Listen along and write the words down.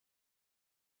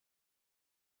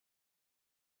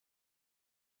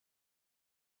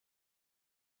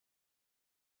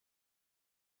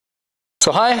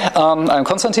So hi, I'm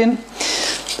Konstantin.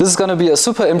 This is going to be a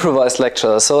super improvised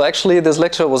lecture. So actually this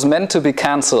lecture was meant to be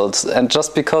cancelled, and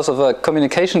just because of a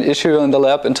communication issue in the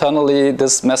lab internally,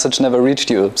 this message never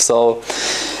reached you. So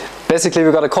basically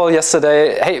we got a call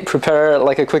yesterday, hey, prepare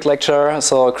like a quick lecture.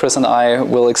 So Chris and I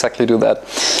will exactly do that.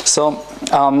 So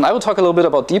I will talk a little bit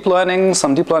about deep learning,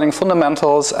 some deep learning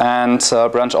fundamentals, and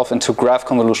branch off into graph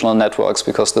convolutional networks,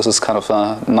 because this is kind of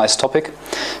a nice topic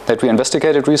that we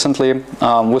investigated recently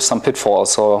with some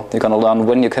pitfalls. So you're going to learn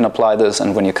when you can apply this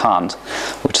and when you can't,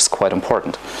 which is quite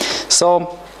important.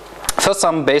 So first,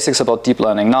 some basics about deep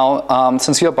learning. Now,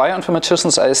 since you're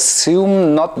bioinformaticians, I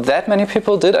assume not that many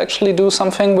people did actually do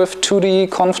something with 2D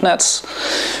conv nets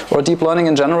or deep learning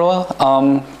in general.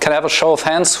 Can I have a show of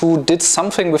hands who did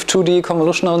something with 2D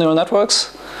convolutional neural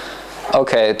networks?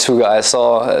 Okay, 2 guys,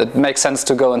 so it makes sense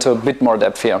to go into a bit more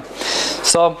depth here.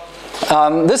 So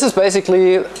this is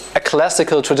basically a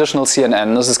classical traditional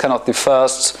CNN. This is kind of the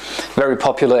first very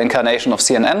popular incarnation of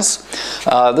CNNs.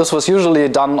 This was usually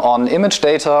done on image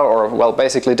data, or well,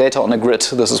 basically data on a grid.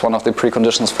 This is one of the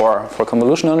preconditions for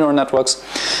convolutional neural networks.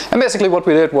 And basically what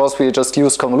we did was we just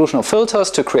used convolutional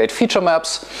filters to create feature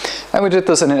maps. And we did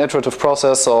this in an iterative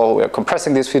process. So we're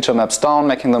compressing these feature maps down,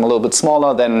 making them a little bit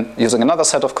smaller, then using another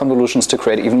set of convolutions to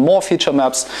create even more feature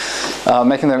maps,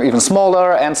 making them even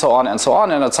smaller, and so on and so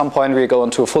on. And at some point we go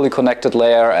into a fully connected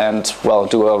layer and, well,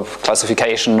 do a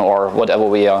classification or whatever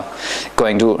we are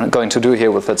going to do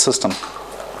here with that system.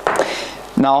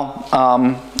 Now,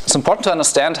 it's important to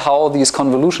understand how these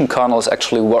convolution kernels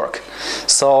actually work.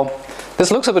 So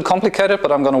this looks a bit complicated,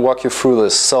 but I'm going to walk you through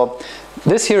this. So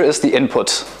this here is the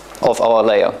input of our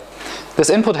layer. This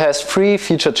input has 3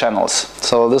 feature channels.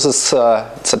 So this is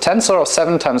it's a tensor of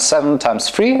 7 times 7 times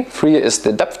 3. 3 is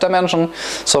the depth dimension.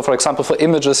 So for example, for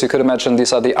images, you could imagine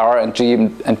these are the R and G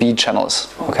and B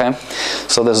channels. Okay,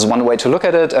 so this is one way to look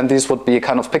at it, and these would be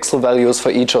kind of pixel values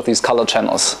for each of these color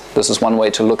channels. This is one way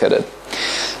to look at it.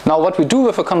 Now what we do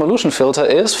with a convolution filter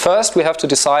is, first we have to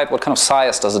decide what kind of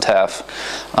size does it have.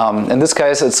 In this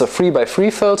case it's a 3 by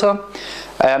 3 filter.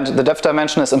 And the depth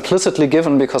dimension is implicitly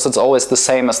given because it's always the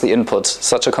same as the input.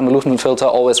 Such a convolution filter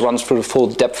always runs through the full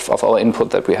depth of our input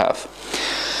that we have.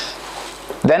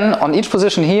 Then on each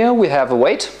position here we have a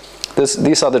weight.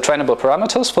 These are the trainable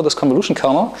parameters for this convolution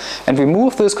kernel. And we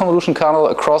move this convolution kernel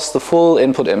across the full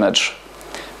input image.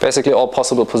 Basically all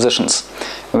possible positions.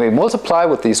 And we multiply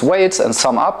with these weights and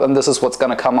sum up, and this is what's going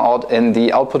to come out in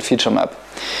the output feature map.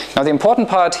 Now the important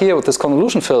part here with this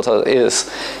convolution filter is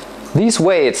these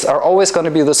weights are always going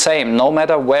to be the same no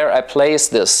matter where I place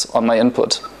this on my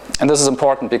input. And this is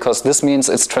important because this means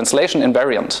it's translation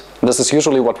invariant. This is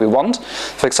usually what we want.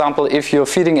 For example, if you're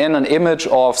feeding in an image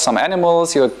of some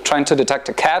animals, you're trying to detect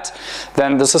a cat,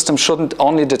 then the system shouldn't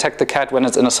only detect the cat when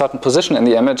it's in a certain position in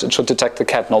the image, it should detect the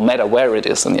cat no matter where it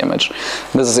is in the image.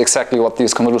 This is exactly what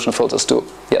these convolution filters do.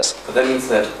 Yes? But that means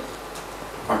that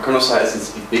our kernel size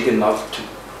needs to be big enough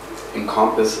to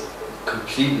encompass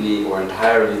completely or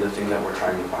entirely the thing that we're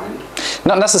trying to find?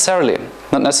 Not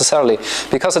necessarily,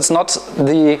 because it's not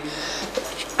the,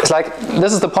 it's like,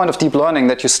 this is the point of deep learning,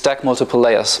 that you stack multiple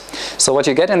layers. So what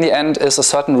you get in the end is a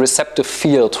certain receptive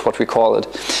field, what we call it.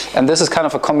 And this is kind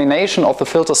of a combination of the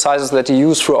filter sizes that you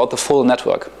use throughout the full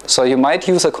network. So you might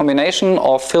use a combination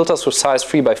of filters with size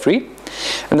 3 by 3.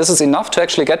 And this is enough to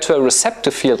actually get to a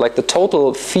receptive field, like the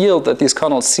total field that these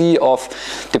kernels see of,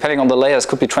 depending on the layers,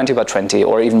 could be 20 by 20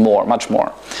 or even more, much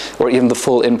more, or even the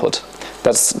full input.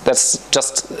 That's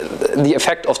just the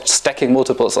effect of stacking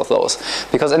multiples of those.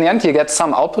 Because in the end you get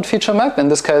some output feature map. In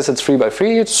this case it's 3 by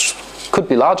 3, it could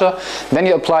be larger. Then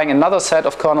you're applying another set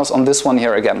of kernels on this one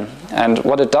here again. And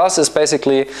what it does is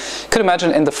basically, you could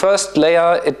imagine in the first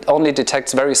layer it only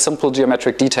detects very simple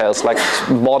geometric details like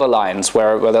border lines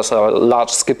where there's a large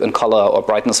skip in color or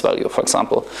brightness value, for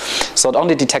example. So it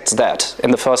only detects that in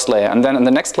the first layer. And then in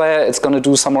the next layer it's going to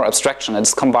do some more abstraction.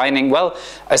 It's combining, well,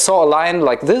 I saw a line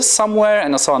like this somewhere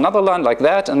and I saw another line like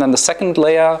that, and then the second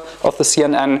layer of the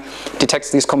CNN detects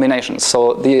these combinations.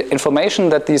 So the information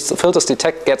that these filters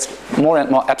detect gets more and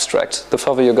more abstract the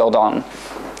further you go down.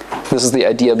 This is the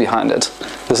idea behind it.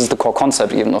 This is the core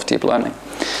concept even of deep learning.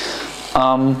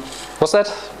 Was that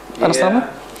understandable?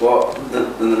 Yeah. Well,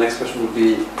 then the next question would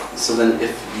be, so then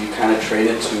if you kind of train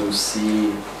it to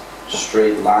see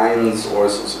straight lines or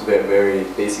very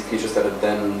basic features that it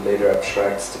then later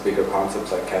abstracts to bigger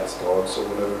concepts like cats, dogs, or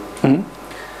whatever.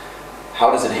 Mm-hmm.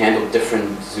 How does it handle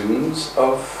different zooms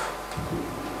of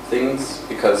things?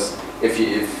 Because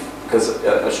because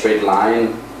a straight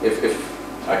line, if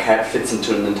a cat fits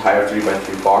into an entire 3 by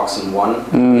 3 box in one,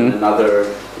 and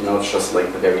another you know, it's just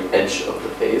like the very edge of the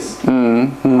face,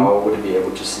 how would it be able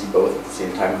to see both at the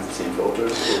same time with the same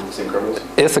filters or the same kernels?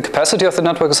 If the capacity of the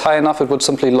network is high enough, it would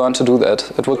simply learn to do that.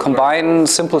 It would combine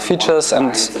simple features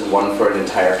and one for an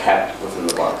entire cat within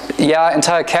the box. Yeah,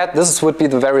 entire cat. This would be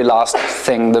the very last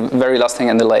thing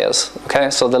in the layers.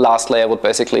 Okay, so the last layer would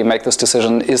basically make this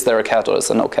decision: is there a cat or is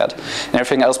there no cat? And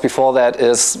everything else before that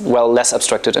is, well, less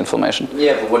abstracted information.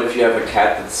 Yeah, but what if you have a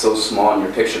cat that's so small in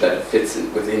your picture that it fits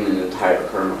within an entire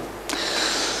kernel?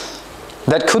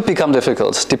 That could become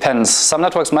difficult, depends. Some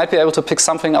networks might be able to pick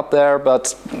something up there,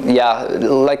 but yeah,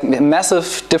 like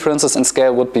massive differences in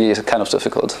scale would be kind of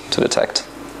difficult to detect,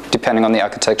 depending on the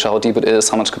architecture, how deep it is,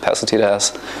 how much capacity it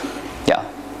has. Yeah,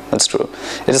 that's true.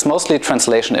 It is mostly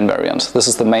translation invariant. This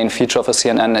is the main feature of a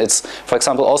CNN. It's, for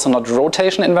example, also not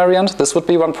rotation invariant. This would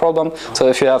be one problem. So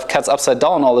if you have cats upside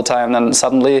down all the time, then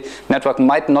suddenly network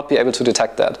might not be able to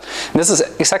detect that. And this is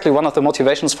exactly one of the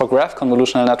motivations for graph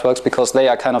convolutional networks, because they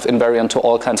are kind of invariant to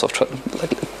all kinds of,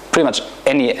 like, pretty much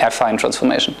any affine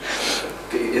transformation.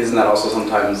 Isn't that also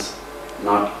sometimes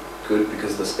not good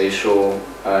because the spatial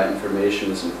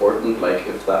information is important? Like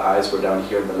if the eyes were down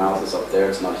here and the mouth is up there,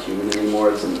 it's not human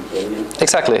anymore, it's an alien?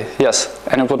 Exactly, yes.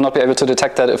 And it would not be able to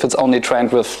detect that if it's only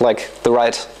trained with like the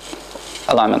right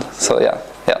alignment. So yeah,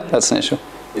 that's an issue.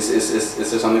 Is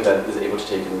there something that is able to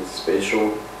take in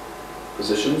spatial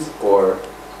positions, or?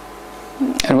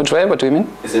 In which way? What do you mean?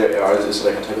 Is there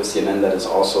like a type of CNN that is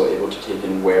also able to take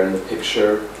in where in the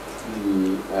picture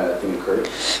the thing occurred?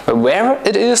 Where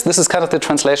it is, this is kind of the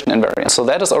translation invariance. So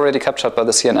that is already captured by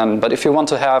the CNN. But if you want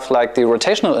to have like the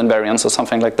rotational invariance or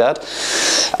something like that,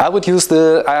 I would use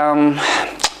the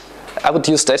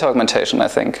data augmentation, I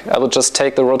think. I would just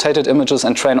take the rotated images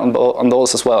and train on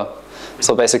those as well.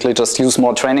 So basically just use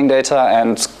more training data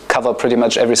and cover pretty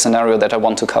much every scenario that I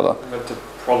want to cover. But the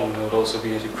problem would also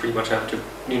be that you pretty much have to,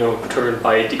 you know, turn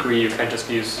by a degree. You can't just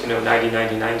use, you know, 90,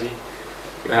 90, 90.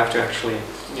 You have to actually,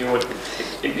 you know,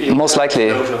 most likely.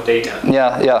 Explosion of data.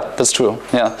 Yeah, that's true.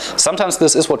 Yeah, sometimes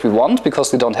this is what we want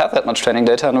because we don't have that much training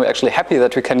data, and we're actually happy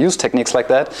that we can use techniques like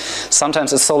that.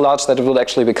 Sometimes it's so large that it will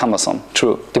actually be cumbersome.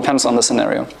 True, depends on the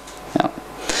scenario. Yeah.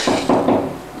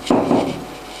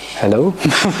 Hello.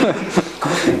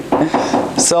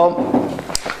 So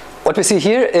what we see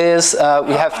here is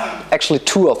we have actually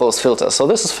two of those filters. So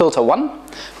this is filter 1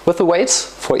 with the weights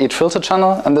for each filter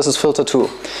channel, and this is filter 2.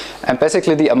 And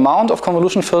basically the amount of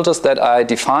convolution filters that I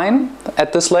define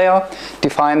at this layer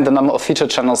define the number of feature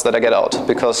channels that I get out,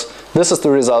 because this is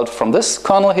the result from this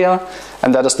kernel here,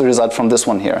 and that is the result from this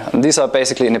one here. And these are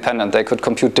basically independent. They could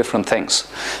compute different things.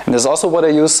 And this is also what I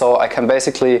use, so I can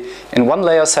basically in one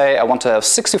layer say I want to have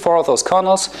 64 of those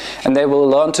kernels, and they will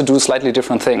learn to do slightly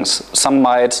different things. Some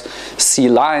might see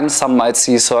lines, some might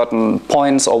see certain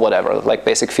points or whatever, like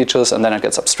basic features, and then it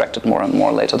gets abstracted more and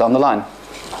more later down the line.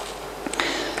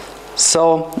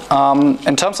 So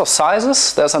in terms of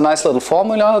sizes, there's a nice little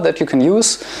formula that you can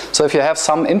use. So if you have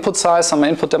some input size, some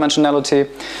input dimensionality,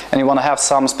 and you want to have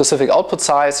some specific output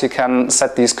size, you can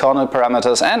set these kernel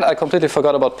parameters. And I completely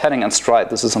forgot about padding and stride.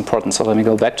 This is important, so let me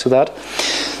go back to that.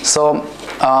 So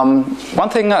one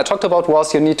thing I talked about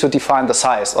was you need to define the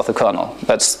size of the kernel.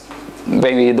 That's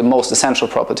maybe the most essential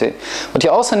property. What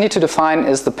you also need to define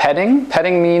is the padding.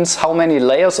 Padding means how many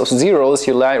layers of zeros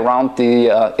you lay around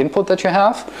the input that you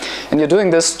have. And you're doing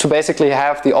this to basically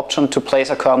have the option to place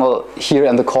a kernel here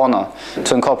in the corner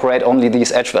to incorporate only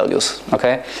these edge values.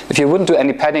 Okay? If you wouldn't do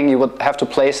any padding, you would have to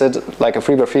place it like a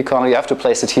 3x3 kernel. You have to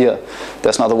place it here.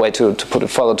 There's another way to put it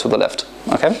further to the left.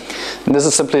 Okay? And this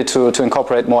is simply to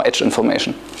incorporate more edge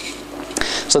information.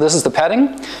 So this is the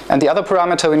padding, and the other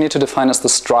parameter we need to define is the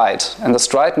stride. And the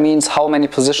stride means how many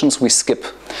positions we skip.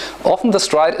 Often the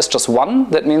stride is just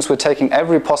 1, that means we're taking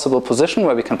every possible position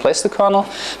where we can place the kernel,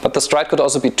 but the stride could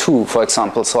also be 2, for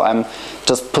example, so I'm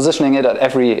just positioning it at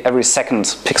every second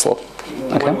pixel.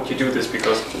 Okay? When would you do this?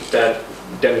 Because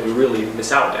then we really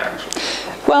miss out, actually.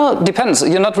 Well, it depends.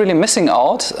 You're not really missing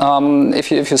out. If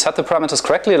you set the parameters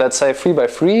correctly, let's say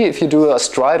 3x3, if you do a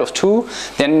stride of 2,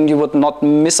 then you would not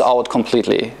miss out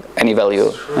completely any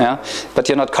value. Yeah? But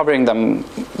you're not covering them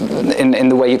in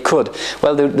the way you could.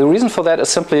 Well, the reason for that is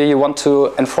simply you want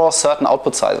to enforce certain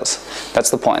output sizes.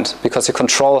 That's the point, because you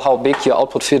control how big your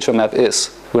output feature map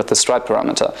is with the stride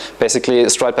parameter. Basically, a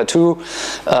stride by 2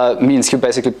 means you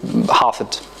basically half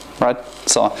it. Right?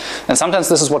 So, and sometimes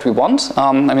this is what we want.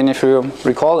 I mean, if you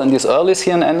recall in these early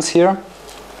CNNs here,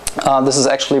 this is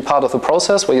actually part of the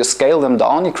process where you scale them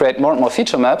down, you create more and more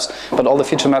feature maps, but all the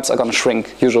feature maps are going to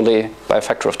shrink, usually by a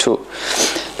factor of 2.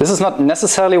 This is not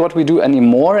necessarily what we do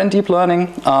anymore in deep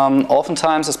learning.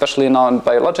 Oftentimes, especially now in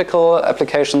biological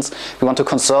applications, we want to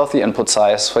conserve the input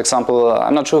size. For example,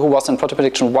 I'm not sure who was in Proto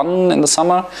Prediction 1 in the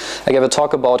summer. I gave a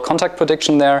talk about contact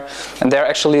prediction there. And there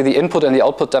actually the input and the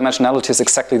output dimensionality is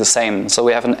exactly the same. So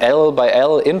we have an L by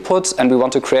L input and we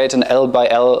want to create an L by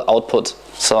L output.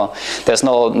 So there's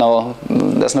no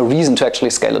reason to actually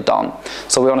scale it down.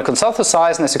 So we want to conserve the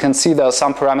size, and as you can see, there are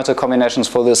some parameter combinations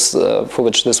for this, for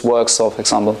which this works. So for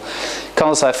example,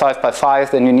 kernel size 5 by 5,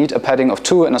 then you need a padding of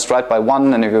 2 and a stride by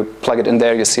 1, and if you plug it in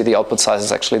there, you see the output size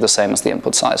is actually the same as the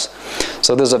input size.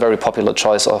 So this is a very popular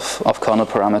choice of kernel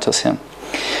parameters here.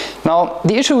 Now,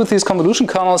 the issue with these convolution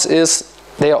kernels is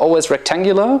they are always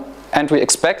rectangular, and we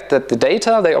expect that the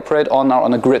data they operate on are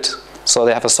on a grid. So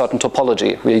they have a certain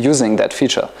topology. We are using that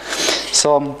feature.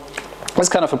 So that's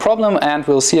kind of a problem, and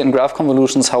we'll see in graph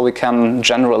convolutions how we can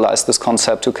generalize this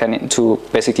concept to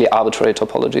basically arbitrary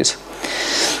topologies.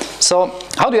 So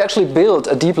how do you actually build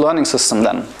a deep learning system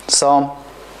then? So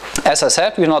as I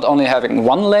said, we're not only having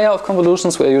one layer of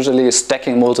convolutions, we're usually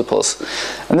stacking multiples.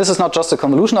 And this is not just a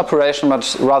convolution operation,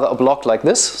 but rather a block like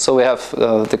this. So we have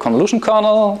the convolution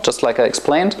kernel, just like I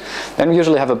explained. Then we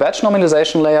usually have a batch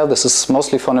normalization layer. This is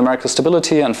mostly for numerical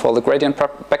stability and for the gradient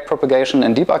backpropagation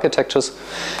in deep architectures.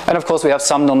 And of course, we have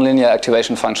some nonlinear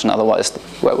activation function, otherwise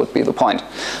where would be the point?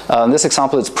 In this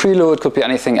example, it's prelude, could be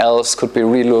anything else, could be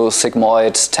relu,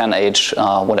 sigmoid,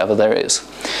 10H, whatever there is.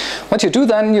 What you do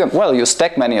then, you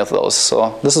stack many of those.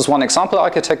 So this is one example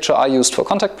architecture I used for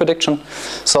contact prediction.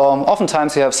 So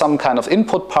oftentimes you have some kind of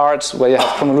input part where you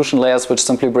have convolution layers which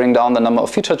simply bring down the number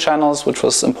of feature channels, which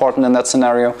was important in that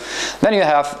scenario. Then you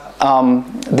have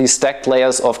these stacked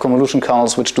layers of convolution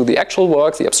kernels which do the actual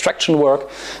work, the abstraction work.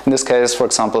 In this case, for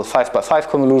example, 5 by 5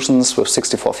 convolutions with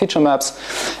 64 feature maps.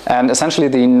 And essentially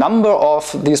the number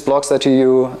of these blocks that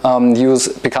you use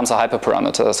becomes a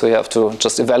hyperparameter. So you have to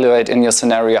just evaluate in your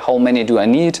scenario, how many do I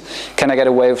need? Can I get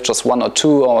away with just 1 or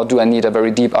 2, or do I need a very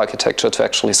deep architecture to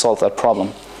actually solve that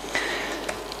problem?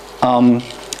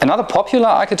 Another popular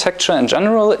architecture in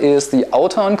general is the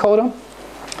autoencoder.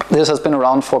 This has been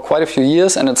around for quite a few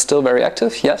years and it's still very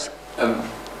active. Yes?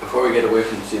 Before we get away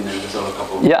from GCN, there's a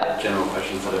couple of general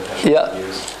questions that I've had for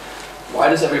years. Why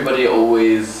does everybody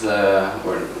always,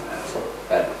 or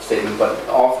bad statement, but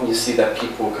often you see that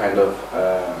people kind of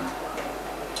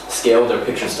scale their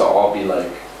pictures to all be like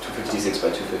 256 by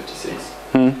 256.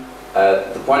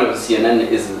 The point of a CNN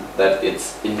is that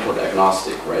it's input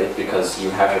agnostic, right? Because you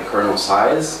have your kernel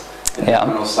size, and the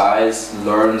kernel size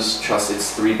learns just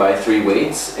its 3 by 3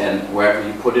 weights, and wherever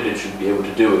you put it, it should be able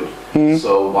to do it.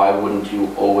 So why wouldn't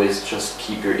you always just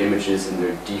keep your images in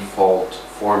their default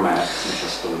format?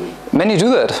 Many do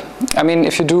that. I mean,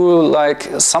 if you do like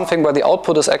something where the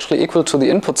output is actually equal to the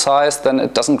input size, then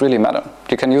it doesn't really matter.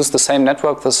 You can use the same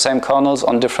network, the same kernels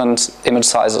on different image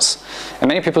sizes. And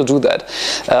many people do that.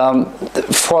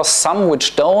 For some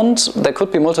which don't, there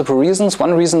could be multiple reasons.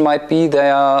 One reason might be they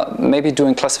are maybe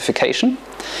doing classification.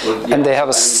 And they have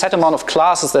a set amount of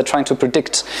classes they're trying to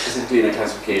predict. Specifically in a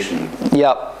classification.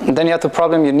 Yeah. Then you have the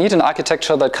problem, you need an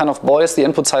architecture that kind of boils the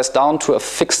input size down to a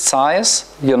fixed size,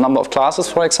 your number of classes,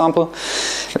 for example.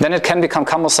 Then it can become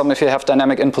cumbersome if you have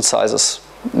dynamic input sizes.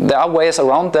 There are ways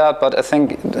around that, but I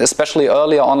think especially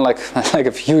earlier on, like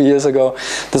a few years ago,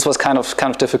 this was kind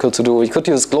of difficult to do. We could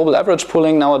use global average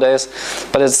pooling nowadays,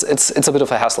 but it's a bit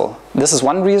of a hassle. This is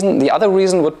one reason. The other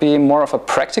reason would be more of a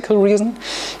practical reason.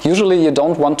 Usually you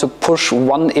don't want to push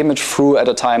one image through at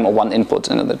a time, or one input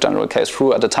in the general case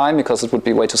through at a time, because it would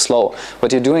be way too slow.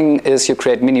 What you're doing is you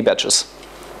create mini batches.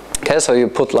 Okay, so you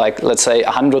put like, let's say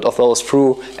 100 of those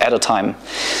through at a time.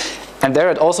 And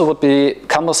there it also would be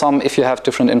cumbersome if you have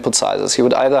different input sizes. You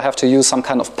would either have to use some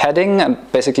kind of padding and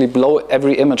basically blow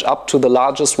every image up to the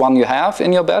largest one you have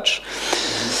in your batch,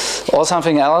 or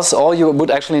something else, or you would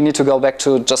actually need to go back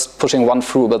to just pushing one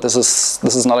through, but this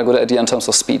is not a good idea in terms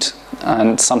of speed,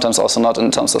 and sometimes also not in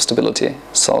terms of stability.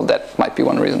 So that might be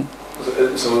one reason.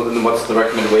 So what's the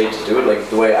recommended way to do it? Like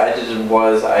the way I did it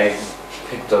was I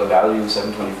picked a value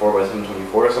 724 by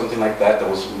 724 or something like that. That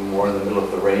was more in the middle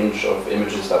of the range of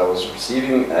images that I was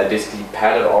receiving. I basically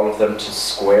padded all of them to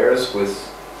squares with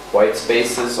white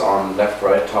spaces on left,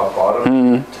 right, top,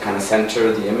 bottom to kind of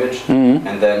center the image,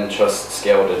 and then just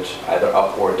scaled it either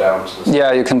up or down to the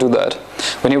Yeah, you can do that.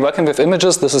 When you're working with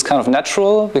images, this is kind of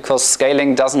natural because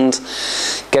scaling doesn't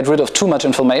get rid of too much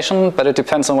information, but it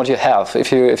depends on what you have.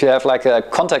 If you have like a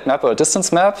contact map or a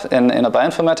distance map in a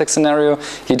bioinformatics scenario,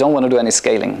 you don't want to do any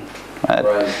scaling.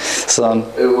 Right. So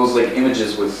it was like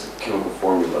images with chemical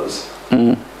formulas.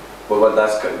 what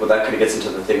that kind of gets into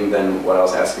the thing then, what I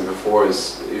was asking before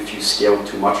is if you scale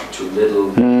too much or too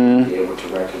little, you won't be able to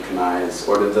recognize,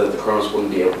 or the kernels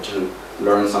wouldn't be able to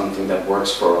learn something that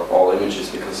works for all images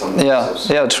because some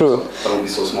will be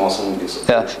so small, some will be so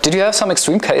big. Did you have some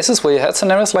extreme cases where you had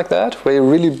scenarios like that, where you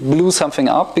really blew something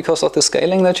up because of the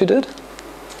scaling that you did?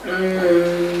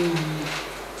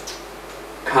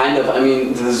 Kind of. I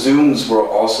mean, the zooms were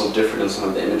also different in some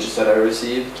of the images that I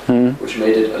received, which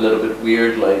made it a little bit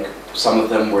weird. Like, some of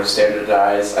them were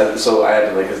standardized. So I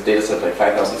had like a data set like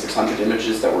 5,600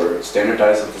 images that were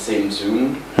standardized at the same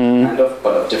zoom, kind of,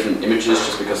 but of different images,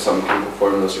 just because some chemical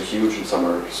formulas are huge and some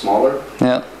are smaller.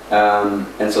 Yeah.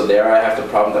 And so there I have the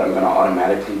problem that I'm going to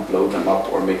automatically blow them up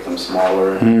or make them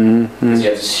smaller. Because you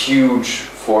have this huge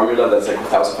formula that's like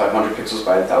 1,500 pixels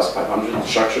by 1,500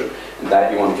 structure, and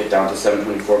that you want to get down to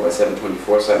 724 by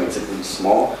 724, so that makes it really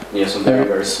small. And you have some very,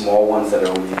 very small ones that are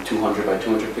only 200 by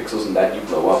 200 pixels, and that you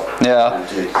blow up. Yeah,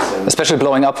 especially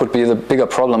blowing up would be the bigger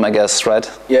problem, I guess, right?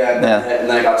 Yeah, and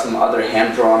then I got some other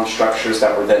hand-drawn structures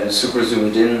that were then super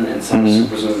zoomed in and some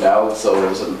super zoomed out, so it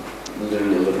was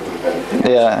literally a little bit of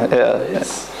everything. Yeah.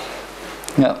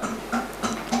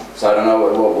 So I don't know,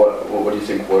 what do you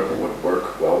think would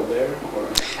work well there? Or?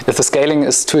 If the scaling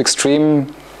is too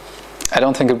extreme, I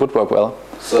don't think it would work well.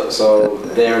 So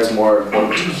there it's more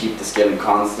important to keep the scaling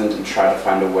constant and try to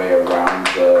find a way around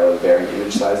the varying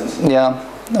image sizes? Yeah,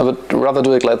 I would rather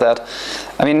do it like that.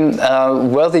 I mean,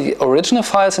 well, the original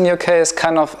files in your case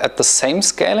kind of at the same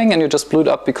scaling, and you just blew it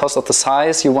up because of the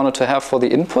size you wanted to have for the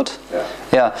input.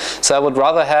 Yeah. So I would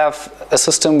rather have a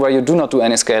system where you do not do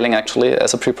any scaling actually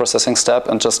as a pre-processing step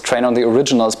and just train on the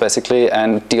originals basically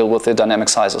and deal with the dynamic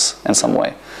sizes in some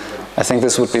way. I think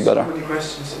this would be better. So many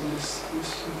questions in this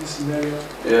scenario.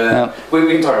 Yeah. We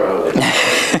can talk about it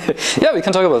later. Yeah, we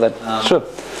can talk about that. Sure.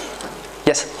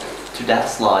 Yes. To that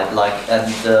slide, like at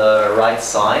the right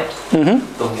side,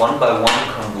 the one-by-one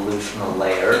convolutional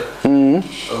layer,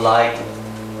 like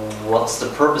what's the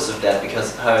purpose of that?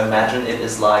 Because I imagine it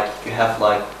is like you have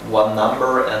like one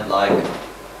number and like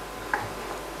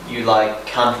you like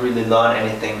can't really learn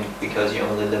anything because you're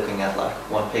only looking at like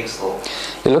 1 pixel.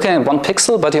 You're looking at 1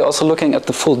 pixel, but you're also looking at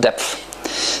the full depth.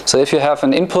 So if you have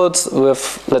an input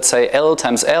with, let's say, L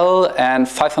times L and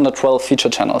 512 feature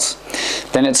channels,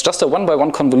 then it's just a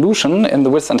one-by-one convolution in the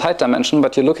width and height dimension,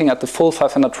 but you're looking at the full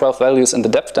 512 values in the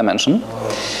depth dimension.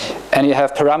 And you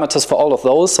have parameters for all of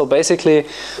those. So basically,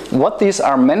 what these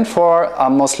are meant for are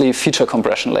mostly feature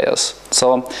compression layers.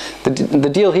 So the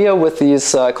deal here with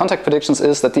these contact predictions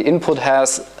is that the input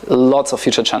has lots of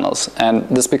feature channels, and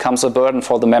this becomes a burden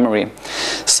for the memory.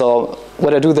 So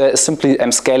what I do there is simply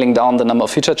I'm scaling down the number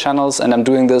of feature channels, and I'm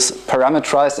doing this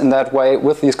parameterized in that way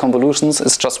with these convolutions.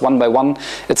 It's just one by one,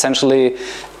 essentially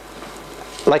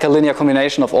like a linear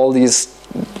combination of all these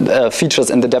features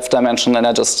in the depth dimension, and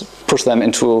I just push them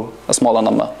into a smaller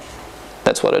number.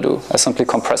 That's what I do. I simply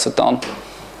compress it down.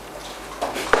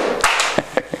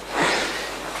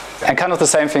 And kind of the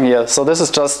same thing here. So this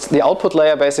is just the output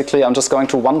layer basically. I'm just going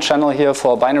to one channel here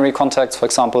for binary contacts, for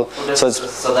example. So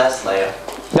it's the last layer.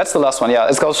 That's the last one, yeah.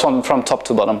 It goes from top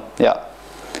to bottom, yeah.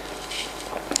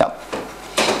 Yeah.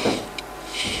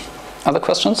 Other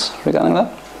questions regarding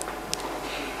that?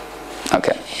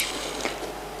 Okay.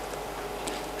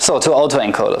 So to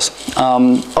autoencoders.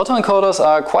 Autoencoders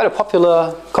are quite a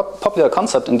popular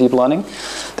concept in deep learning.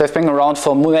 They've been around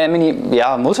for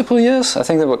multiple years. I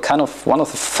think they were kind of one of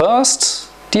the first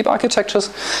deep architectures,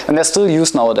 and they're still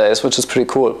used nowadays, which is pretty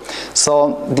cool.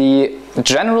 So the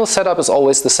general setup is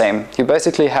always the same. You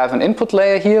basically have an input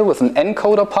layer here with an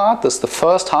encoder part. This is the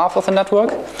first half of the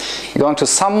network. You're going to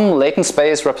some latent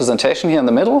space representation here in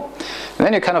the middle, and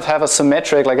then you kind of have a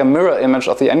symmetric, like a mirror image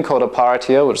of the encoder part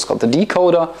here, which is called the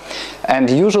decoder. And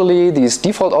usually these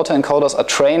default autoencoders are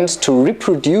trained to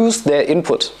reproduce their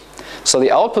input. So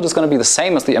the output is going to be the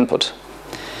same as the input.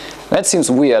 That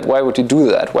seems weird. Why would we do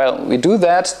that? Well, we do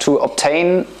that to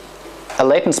obtain a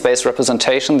latent space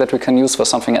representation that we can use for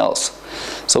something else.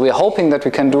 So we are hoping that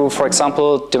we can do, for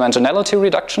example, dimensionality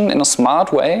reduction in a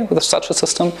smart way with such a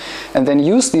system, and then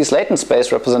use these latent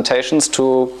space representations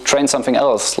to train something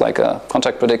else, like a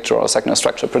contact predictor or a secondary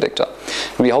structure predictor.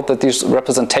 And we hope that these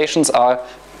representations are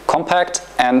compact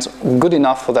and good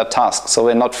enough for that task, so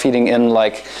we're not feeding in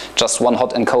like just one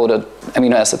hot encoded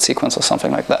amino acid sequence or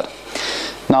something like that.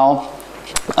 Now,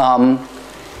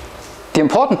 the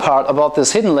important part about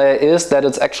this hidden layer is that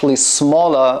it's actually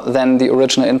smaller than the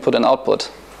original input and output.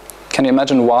 Can you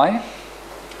imagine why?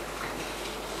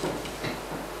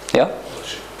 Yeah? It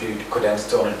should be condensed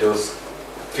to only those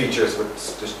features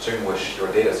which distinguish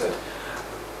your data set,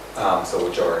 so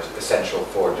which are essential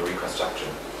for the reconstruction,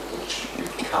 which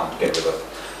you can't get rid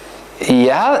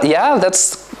of. Yeah,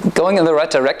 that's going in the right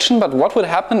direction, but what would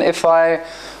happen if I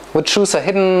would choose a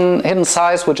hidden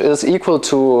size which is equal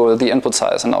to the input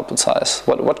size and output size?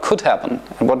 What could happen,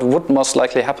 and what would most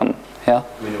likely happen? Yeah?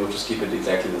 I mean, it would just keep it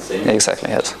exactly the same. Exactly,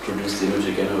 yes. Produce the image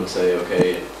again and would say,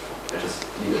 okay, I just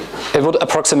leave it. It would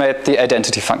approximate the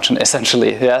identity function,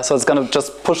 essentially. Yeah, so it's going to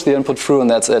just push the input through and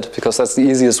that's it, because that's the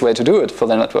easiest way to do it for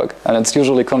the network, and it's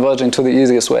usually converging to the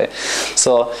easiest way.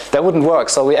 So that wouldn't work.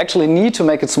 So we actually need to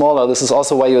make it smaller. This is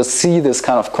also why you see this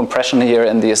kind of compression here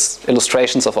in these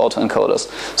illustrations of autoencoders.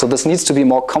 So this needs to be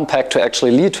more compact to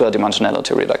actually lead to a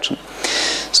dimensionality reduction.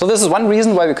 So this is one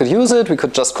reason why we could use it. We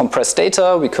could just compress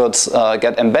data. We could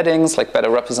get embeddings, like better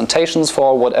representations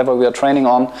for whatever we are training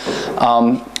on.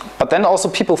 But then also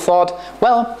people thought,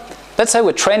 well, let's say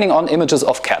we're training on images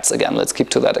of cats again. Let's keep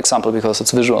to that example because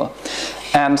it's visual.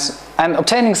 And I'm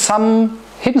obtaining some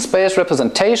hidden space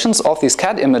representations of these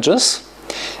cat images.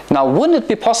 Now, wouldn't it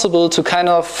be possible to kind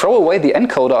of throw away the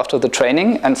encoder after the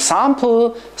training and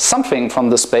sample something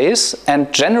from the space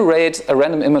and generate a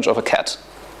random image of a cat?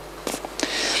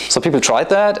 So people tried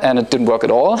that and it didn't work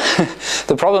at all.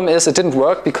 The problem is it didn't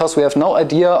work because we have no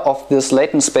idea of this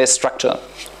latent space structure.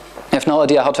 We have no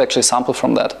idea how to actually sample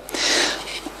from that.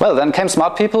 Well, then came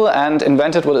smart people and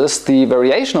invented what is the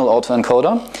variational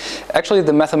autoencoder. Actually,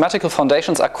 the mathematical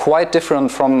foundations are quite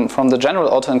different from the general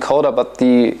autoencoder, but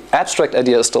the abstract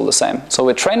idea is still the same. So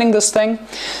we're training this thing.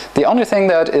 The only thing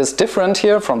that is different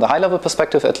here, from the high-level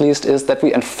perspective at least, is that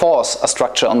we enforce a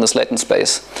structure on this latent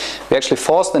space. We actually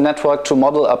force the network to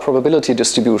model a probability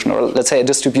distribution, or let's say a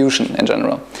distribution in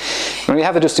general. When we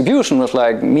have a distribution with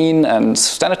like mean and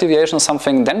standard deviation or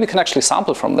something, then we can actually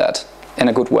sample from that in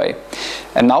a good way.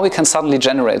 And now we can suddenly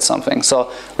generate something.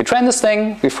 So we train this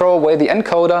thing, we throw away the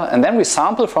encoder, and then we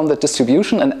sample from that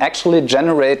distribution and actually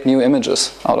generate new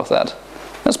images out of that.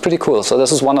 That's pretty cool. So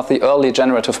this is one of the early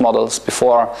generative models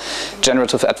before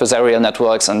generative adversarial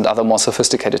networks and other more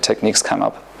sophisticated techniques came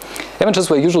up. Images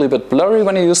were usually a bit blurry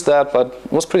when you used that, but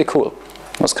it was pretty cool.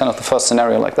 It was kind of the first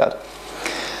scenario like that.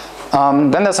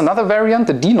 Then there's another variant,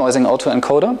 the denoising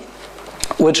autoencoder,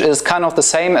 which is kind of the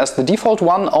same as the default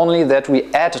one, only that we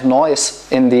add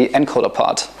noise in the encoder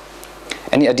part.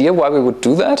 Any idea why we would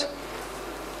do that?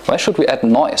 Why should we add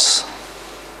noise?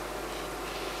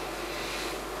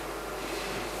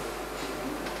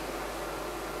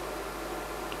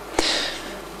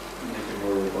 Make it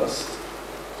more robust.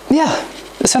 Yeah.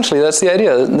 Essentially, that's the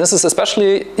idea. This is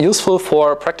especially useful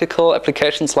for practical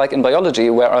applications like in biology,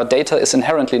 where our data is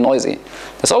inherently noisy.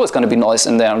 There's always going to be noise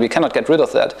in there, and we cannot get rid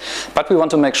of that. But we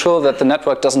want to make sure that the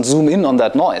network doesn't zoom in on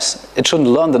that noise. It shouldn't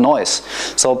learn the noise.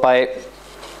 So by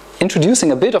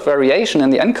introducing a bit of variation in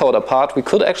the encoder part, we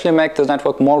could actually make the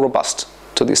network more robust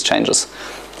to these changes.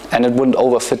 And it wouldn't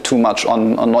overfit too much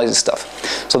on noisy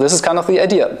stuff. So this is kind of the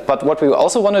idea. But what we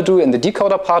also want to do in the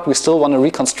decoder part, we still want to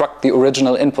reconstruct the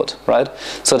original input, right?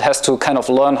 So it has to kind of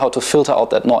learn how to filter out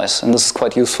that noise. And this is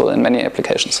quite useful in many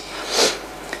applications.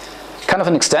 Kind of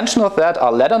an extension of that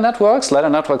are ladder networks. Ladder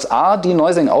networks are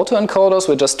denoising autoencoders.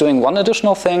 We're just doing one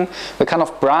additional thing. We're kind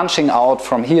of branching out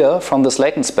from here, from this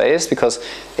latent space, because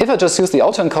if I just use the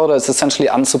autoencoder, it's essentially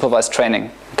unsupervised training.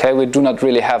 Okay, we do not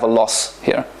really have a loss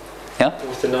here. Yeah?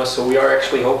 With the noise, so we are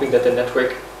actually hoping that the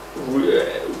network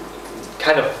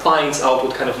kind of finds out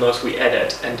what kind of noise we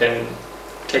added and then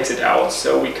takes it out.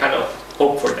 So we kind of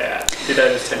hope for that. Did I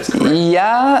understand this correctly?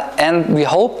 Yeah, and we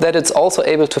hope that it's also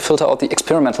able to filter out the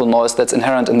experimental noise that's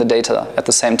inherent in the data at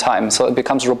the same time. So it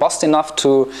becomes robust enough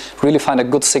to really find a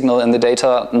good signal in the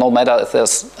data, no matter if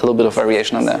there's a little bit of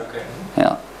variation in there. Okay.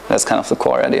 Yeah, that's kind of the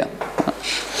core idea. Yeah.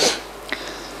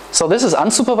 So this is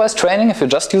unsupervised training if you're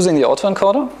just using the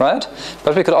autoencoder, right?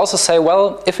 But we could also say,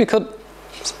 well, if we could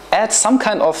add some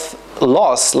kind of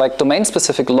loss, like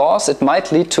domain-specific loss, it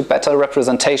might lead to better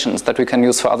representations that we can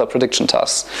use for other prediction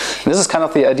tasks. And this is kind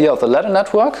of the idea of the ladder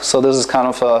network. So this is kind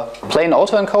of a plain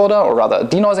autoencoder, or rather a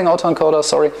denoising autoencoder,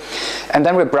 sorry. And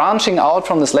then we're branching out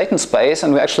from this latent space,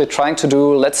 and we're actually trying to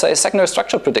do, let's say, secondary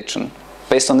structure prediction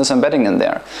based on this embedding in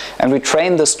there. And we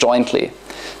train this jointly.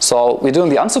 So we're doing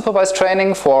the unsupervised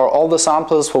training for all the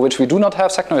samples for which we do not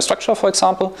have secondary structure, for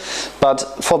example. But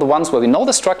for the ones where we know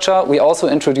the structure, we also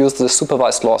introduce the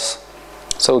supervised loss.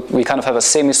 So we kind of have a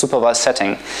semi-supervised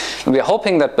setting. And we're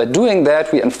hoping that by doing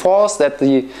that, we enforce that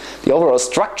the overall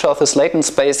structure of this latent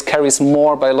space carries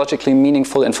more biologically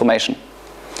meaningful information.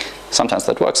 Sometimes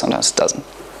that works, sometimes it doesn't.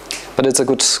 But it's a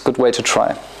good way to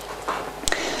try.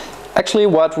 Actually,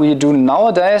 what we do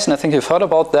nowadays, and I think you've heard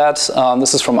about that,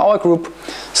 this is from our group.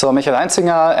 So Michael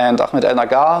Heinzinger and Ahmed El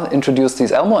Nagar introduced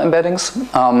these Elmo embeddings.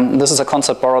 This is a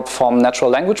concept borrowed from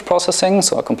natural language processing,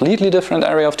 so a completely different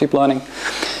area of deep learning.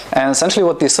 And essentially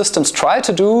what these systems try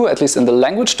to do, at least in the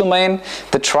language domain,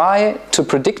 they try to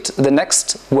predict the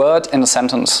next word in a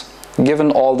sentence,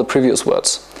 given all the previous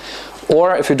words.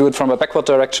 Or if you do it from a backward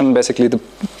direction, basically the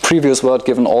previous word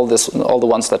given all the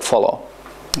ones that follow.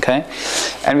 Okay,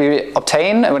 and we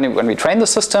obtain, when we train the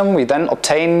system, we then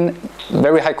obtain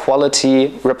very high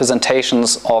quality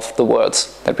representations of the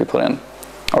words that we put in,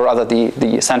 or rather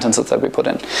the sentences that we put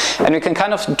in. And we can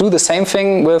kind of do the same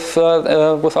thing with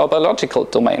our biological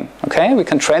domain. Okay, we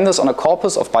can train this on a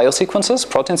corpus of biosequences,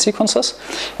 protein sequences,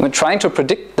 and we're trying to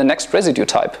predict the next residue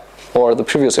type, or the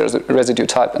previous residue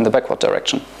type in the backward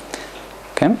direction.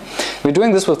 Okay? We're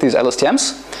doing this with these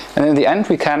LSTMs, and in the end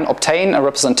we can obtain a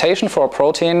representation for a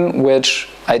protein which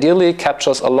ideally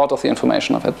captures a lot of the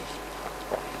information of it.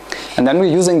 And then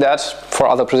we're using that for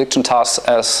other prediction tasks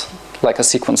as like a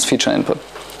sequence feature input.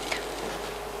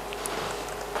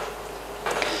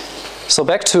 So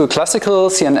back to classical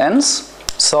CNNs.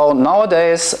 So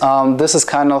nowadays, this is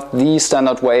kind of the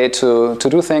standard way to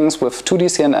do things with 2D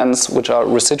CNNs, which are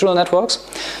residual networks.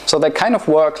 So they kind of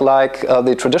work like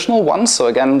the traditional ones. So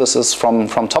again, this is from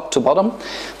top to bottom,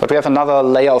 but we have another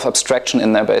layer of abstraction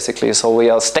in there basically. So we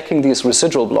are stacking these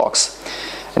residual blocks.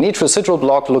 And each residual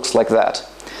block looks like that.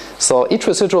 So each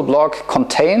residual block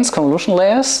contains convolution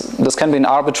layers. This can be an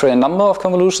arbitrary number of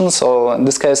convolutions. So in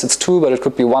this case it's 2, but it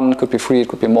could be 1, it could be 3, it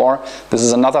could be more. This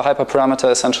is another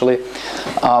hyperparameter essentially.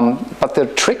 But the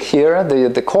trick here,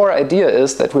 the core idea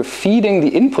is that we're feeding the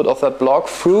input of that block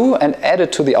through and add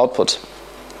it to the output.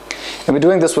 And we're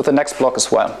doing this with the next block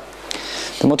as well.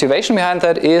 The motivation behind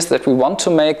that is that we want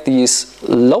to make these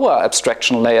lower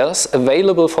abstraction layers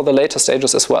available for the later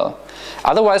stages as well.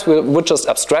 Otherwise we would just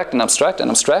abstract and abstract and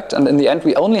abstract, and in the end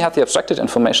we only have the abstracted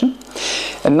information.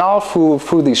 And now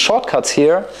through these shortcuts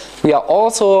here, we are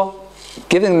also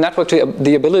giving the network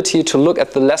the ability to look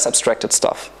at the less abstracted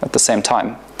stuff at the same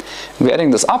time. We're adding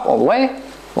this up all the way,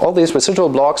 all these residual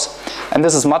blocks, and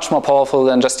this is much more powerful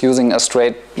than just using a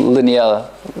straight linear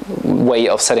way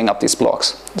of setting up these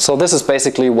blocks. So this is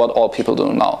basically what all people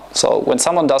do now. So when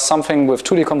someone does something with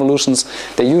 2D convolutions,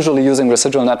 they're usually using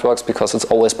residual networks because it's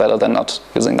always better than not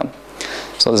using them.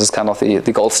 So this is kind of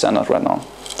the gold standard right now.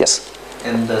 Yes?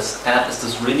 And this add, is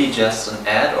this really just an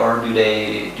add, or do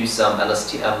they do some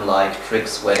LSTM-like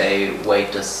tricks where they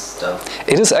weight this stuff?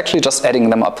 It is actually just adding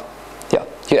them up. Yeah,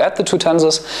 you add the two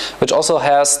tensors, which also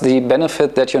has the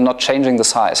benefit that you're not changing the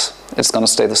size. It's going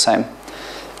to stay the same.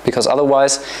 Because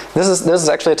otherwise, this is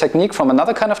actually a technique from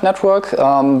another kind of network.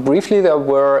 Briefly, there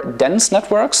were dense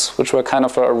networks, which were kind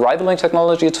of a rivaling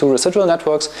technology to residual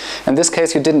networks. In this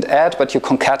case, you didn't add, but you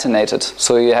concatenated.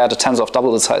 So you had a tensor of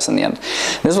double the size in the end.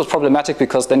 This was problematic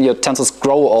because then your tensors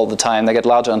grow all the time. They get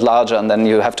larger and larger, and then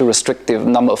you have to restrict the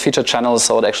number of feature channels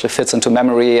so it actually fits into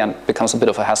memory and becomes a bit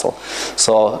of a hassle.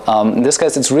 So in this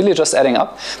case, it's really just adding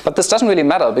up. But this doesn't really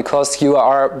matter because you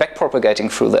are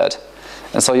backpropagating through that.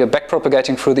 And so you're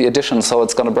backpropagating through the addition, so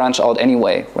it's going to branch out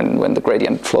anyway when the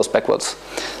gradient flows backwards.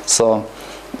 So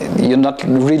you're not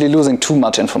really losing too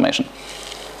much information.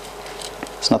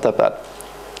 It's not that bad.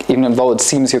 Even though it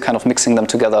seems you're kind of mixing them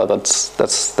together, but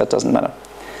that doesn't matter.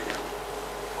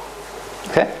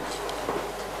 Okay?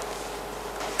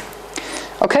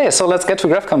 Okay, so let's get to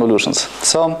graph convolutions.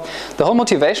 So the whole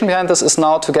motivation behind this is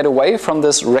now to get away from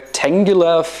this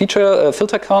rectangular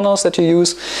filter kernels that you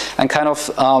use and kind of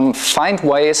find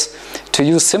ways to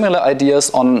use similar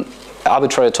ideas on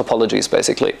arbitrary topologies,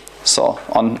 basically. So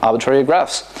on arbitrary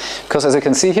graphs. Because as you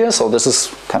can see here, so this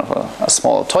is kind of a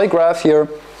small toy graph here.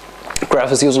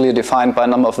 Graph is usually defined by a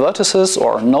number of vertices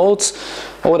or nodes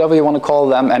or whatever you want to call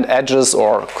them, and edges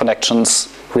or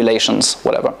connections, relations,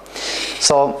 whatever.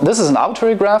 So this is an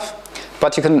arbitrary graph,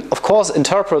 but you can of course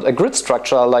interpret a grid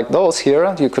structure like those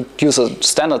here. You could use a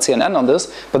standard CNN on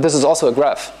this, but this is also a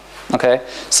graph. Okay,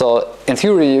 so in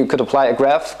theory you could apply a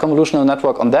graph convolutional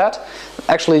network on that.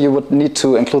 Actually you would need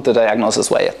to include the diagonals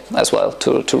as well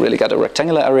to really get a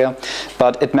rectangular area,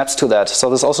 but it maps to that. So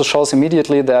this also shows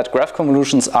immediately that graph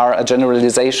convolutions are a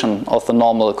generalization of the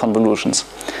normal convolutions.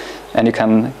 And you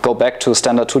can go back to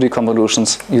standard 2D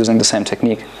convolutions using the same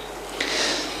technique.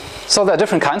 So there are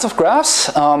different kinds of graphs.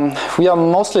 We are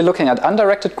mostly looking at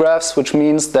undirected graphs, which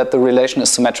means that the relation is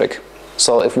symmetric.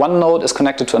 So if one node is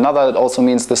connected to another, it also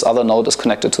means this other node is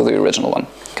connected to the original one.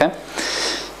 Okay?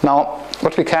 Now,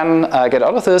 what we can get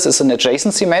out of this is an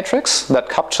adjacency matrix that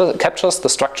captures the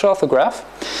structure of the graph.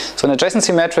 So an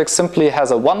adjacency matrix simply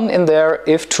has a 1 in there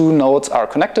if two nodes are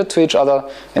connected to each other,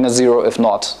 and a 0 if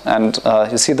not. And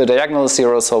you see the diagonal is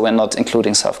 0, so we're not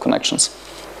including self-connections.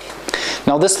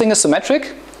 Now this thing is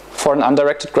symmetric for an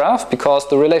undirected graph because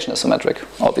the relation is symmetric,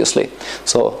 obviously.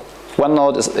 So one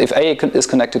node is, if A is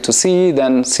connected to C,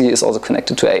 then C is also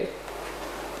connected to A.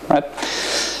 Right?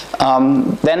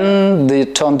 Then the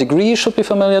term degree should be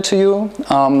familiar to you.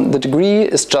 The degree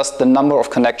is just the number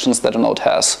of connections that a node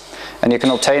has. And you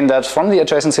can obtain that from the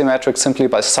adjacency matrix simply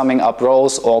by summing up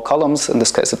rows or columns. In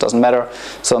this case, it doesn't matter.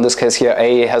 So in this case here,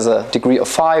 A has a degree of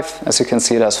 5. As you can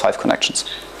see, it has 5 connections.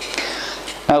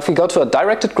 Now, if we go to a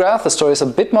directed graph, the story is a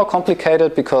bit more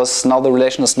complicated because now the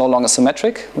relation is no longer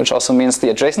symmetric, which also means the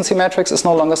adjacency matrix is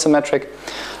no longer symmetric.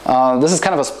 This is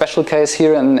kind of a special case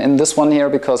here in this one here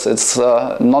because it's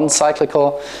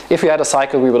non-cyclical. If we had a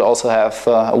cycle, we would also have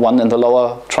a 1 in the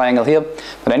lower triangle here.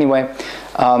 But anyway,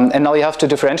 and now you have to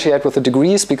differentiate with the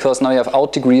degrees because now you have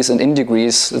out degrees and in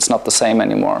degrees. It's not the same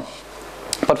anymore.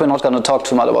 But we're not going to talk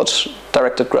too much about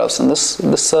directed graphs in this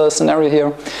scenario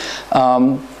here.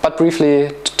 But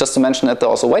briefly, just to mention that there are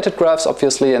also weighted graphs,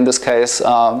 obviously, in this case,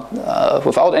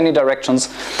 without any directions.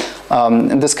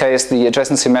 In this case, the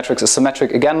adjacency matrix is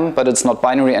symmetric again, but it's not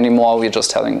binary anymore. We're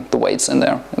just having the weights in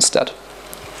there instead.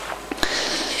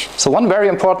 So one very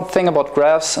important thing about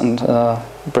graphs, and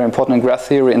very important in graph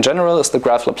theory in general, is the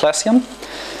graph Laplacian.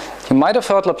 You might have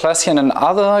heard Laplacian in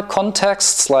other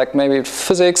contexts, like maybe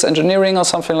physics, engineering, or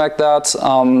something like that,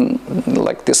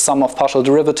 like the sum of partial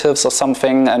derivatives or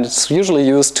something, and it's usually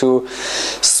used to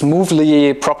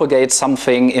smoothly propagate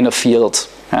something in a field,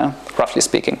 yeah, roughly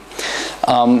speaking.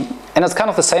 And it's kind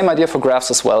of the same idea for graphs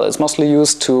as well. It's mostly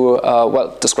used to,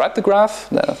 well, describe the graph.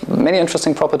 There are many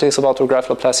interesting properties about the graph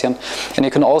Laplacian. And you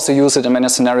can also use it in many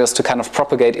scenarios to kind of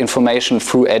propagate information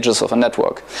through edges of a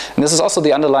network. And this is also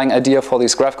the underlying idea for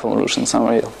these graph convolutions. And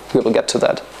we will get to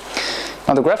that.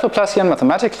 Now, the graph Laplacian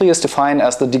mathematically is defined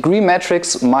as the degree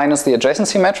matrix minus the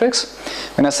adjacency matrix.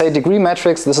 When I say degree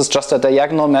matrix, this is just a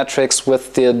diagonal matrix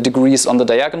with the degrees on the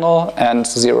diagonal and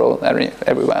 0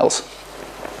 everywhere else.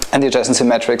 And the adjacency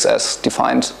matrix as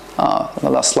defined on the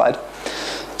last slide.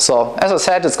 So as I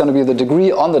said, it's going to be the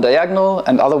degree on the diagonal,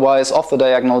 and otherwise off the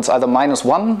diagonal it's either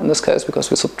 -1 in this case because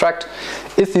we subtract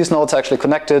if these nodes are actually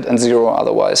connected, and 0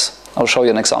 otherwise. I'll show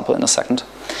you an example in a second.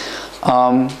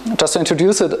 Just to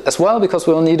introduce it as well, because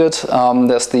we'll need it,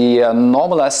 there's the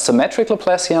normalized symmetric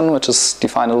Laplacian, which is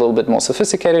defined a little bit more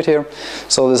sophisticated here.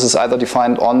 So this is either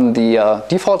defined on the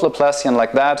default Laplacian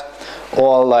like that,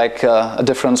 or like a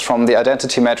difference from the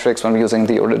identity matrix when we're using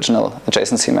the original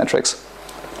adjacency matrix.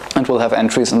 And we'll have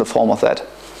entries in the form of that.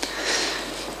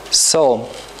 So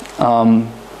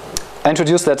I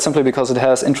introduced that simply because it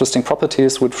has interesting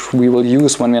properties which we will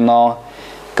use when we're now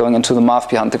going into the math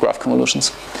behind the graph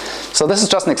convolutions. So this is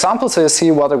just an example, so you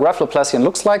see what a graph Laplacian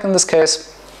looks like in this case.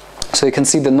 So you can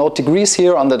see the node degrees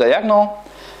here on the diagonal,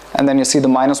 and then you see the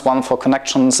 -1 for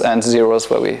connections and 0s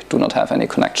where we do not have any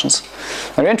connections.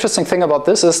 The interesting thing about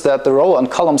this is that the row and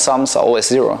column sums are always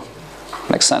 0.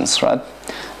 Makes sense, right?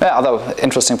 There are other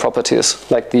interesting properties,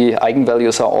 like the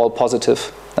eigenvalues are all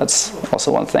positive. That's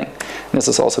also one thing. This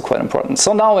is also quite important.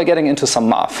 So now we're getting into some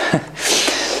math.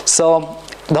 So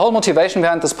the whole motivation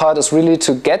behind this part is really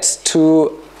to get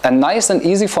to a nice and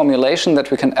easy formulation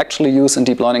that we can actually use in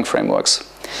deep learning frameworks.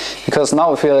 Because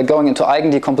now if you're going into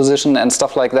eigendecomposition and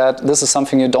stuff like that, this is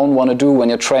something you don't want to do when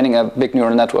you're training a big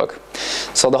neural network.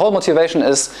 So the whole motivation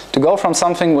is to go from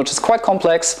something which is quite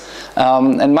complex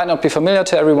and might not be familiar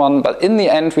to everyone, but in the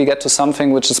end we get to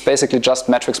something which is basically just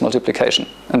matrix multiplication.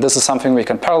 And this is something we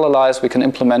can parallelize, we can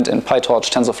implement in PyTorch,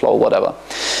 TensorFlow, whatever.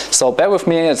 So bear with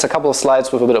me, it's a couple of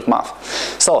slides with a bit of math.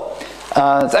 So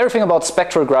it's everything about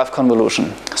spectral graph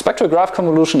convolution. Spectral graph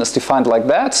convolution is defined like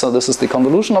that. So this is the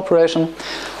convolution operation,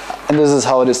 and this is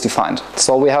how it is defined.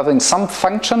 So we're having some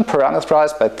function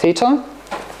parameterized by theta,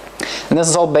 and this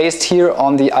is all based here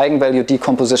on the eigenvalue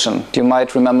decomposition. You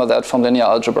might remember that from linear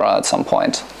algebra at some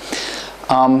point.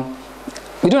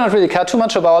 We do not really care too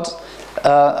much about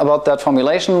that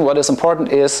formulation. What is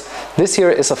important is this here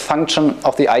is a function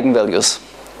of the eigenvalues.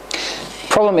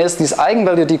 Problem is these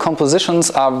eigenvalue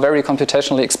decompositions are very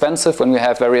computationally expensive when we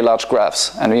have very large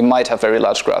graphs, and we might have very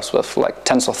large graphs with like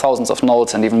tens of thousands of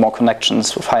nodes and even more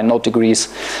connections with high node degrees.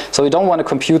 So we don't want to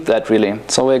compute that really.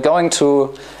 So we're going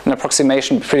to an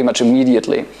approximation pretty much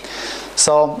immediately.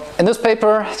 So in this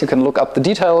paper, you can look up the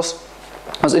details.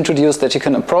 was introduced that you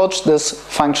can approach this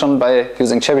function by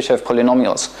using Chebyshev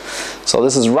polynomials. So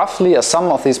this is roughly a sum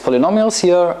of these polynomials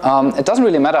here. It doesn't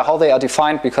really matter how they are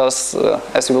defined because,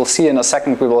 as you will see in a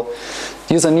second, we will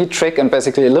use a neat trick and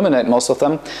basically eliminate most of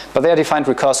them, but they are defined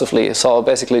recursively. So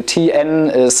basically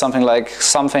Tn is something like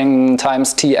something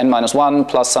times Tn minus 1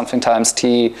 plus something times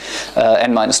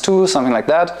Tn minus 2, something like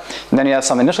that. And then you have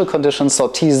some initial conditions. So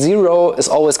T0 is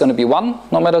always going to be 1,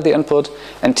 no matter the input,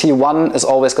 and T1 is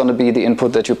always going to be the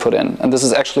input that you put in. And this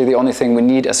is actually the only thing we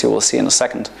need, as you will see in a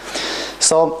second.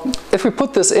 So if we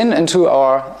put this into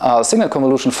our signal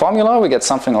convolution formula, we get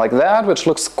something like that, which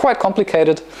looks quite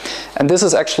complicated. And this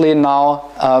is actually now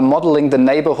modeling the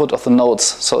neighborhood of the nodes.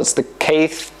 So it's the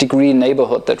kth degree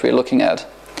neighborhood that we're looking at.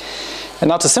 And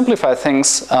now to simplify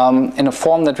things in a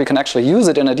form that we can actually use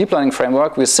it in a deep learning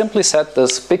framework, we simply set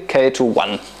this big K to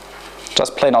 1.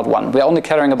 Just plain out 1. We're only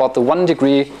caring about the 1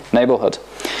 degree neighborhood.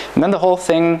 And then the whole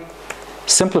thing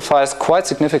simplifies quite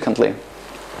significantly.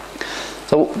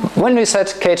 So when we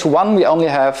set K to 1, we only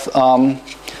have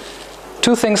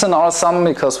two things in our sum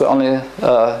because we're only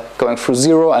going through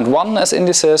 0 and 1 as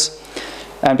indices.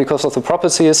 And because of the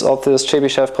properties of these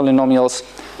Chebyshev polynomials,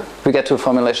 we get to a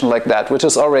formulation like that, which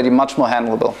is already much more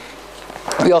handleable.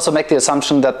 We also make the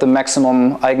assumption that the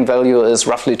maximum eigenvalue is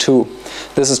roughly 2.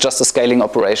 This is just a scaling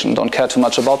operation. Don't care too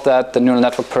much about that. The neural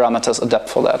network parameters adapt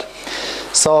for that.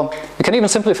 So we can even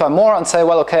simplify more and say,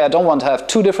 well, okay, I don't want to have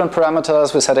two different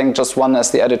parameters. We're setting just one as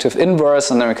the additive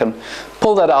inverse, and then we can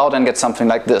pull that out and get something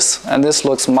like this. And this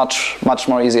looks much, much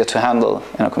more easier to handle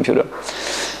in a computer.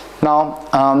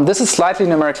 Now, this is slightly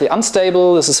numerically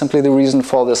unstable. This is simply the reason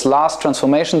for this last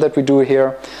transformation that we do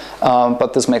here.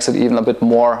 But this makes it even a bit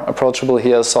more approachable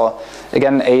here. So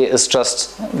again, A is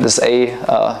just this A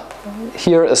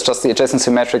here is just the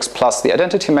adjacency matrix plus the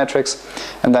identity matrix.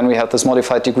 And then we have this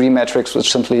modified degree matrix,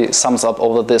 which simply sums up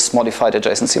over this modified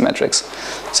adjacency matrix.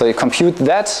 So you compute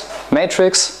that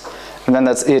matrix, and then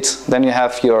that's it. Then you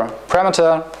have your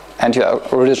parameter and your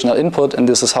original input, and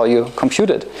this is how you compute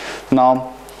it.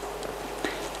 Now,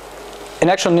 in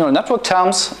actual neural network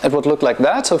terms, it would look like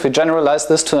that. So if we generalize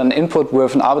this to an input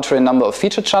with an arbitrary number of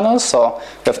feature channels, so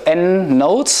we have n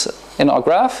nodes in our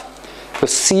graph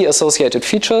with C associated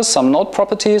features, some node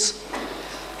properties.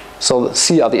 So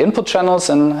C are the input channels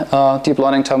in deep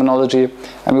learning terminology.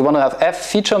 And we want to have F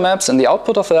feature maps in the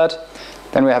output of that.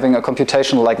 Then we're having a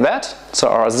computation like that. So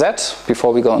our Z,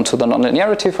 before we go into the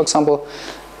nonlinearity, for example,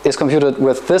 is computed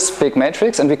with this big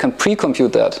matrix, and we can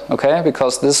pre-compute that, okay?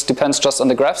 Because this depends just on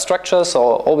the graph structure, so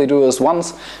all we do is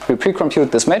once we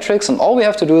pre-compute this matrix, and all we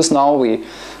have to do is now we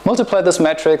multiply this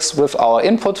matrix with our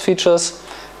input features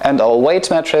and our weight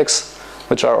matrix,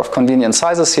 which are of convenient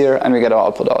sizes here, and we get our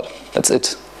output out. That's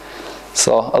it.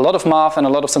 So a lot of math and a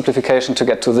lot of simplification to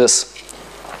get to this.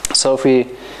 So if we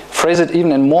phrase it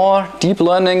even in more deep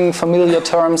learning familiar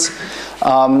terms,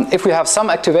 if we have some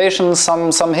activations,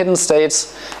 some hidden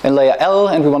states in layer L,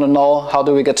 and we want to know how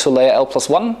do we get to layer L plus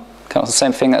 1, kind of the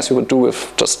same thing as you would do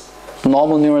with just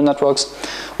normal neural networks.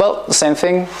 Well, the same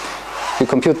thing. You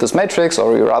compute this matrix,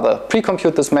 or you rather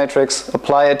pre-compute this matrix,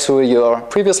 apply it to your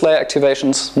previous layer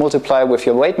activations, multiply with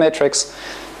your weight matrix,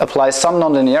 apply some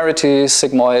nonlinearity,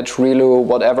 sigmoid, ReLU,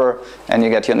 whatever, and you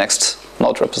get your next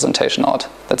node representation out.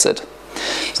 That's it.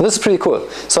 So this is pretty cool.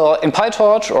 So in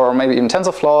PyTorch, or maybe even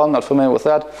TensorFlow, I'm not familiar with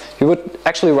that, you would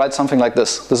actually write something like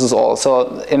this. This is all.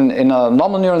 So in a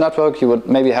normal neural network, you would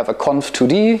maybe have a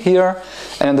conv2D here,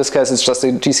 and in this case it's just a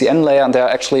GCN layer, and there are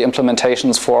actually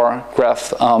implementations for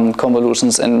graph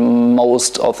convolutions in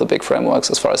most of the big frameworks,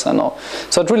 as far as I know.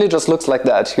 So it really just looks like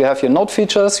that. You have your node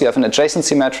features, you have an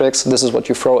adjacency matrix, this is what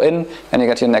you throw in, and you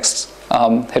get your next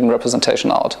hidden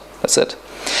representation out. That's it.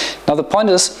 Now the point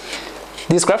is,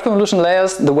 these graph convolution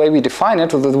layers, the way we define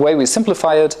it, or the way we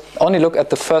simplify it, only look at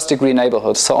the first degree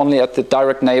neighborhood, so only at the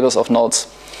direct neighbors of nodes.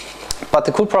 But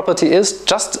the cool property is,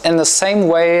 just in the same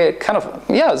way, kind of,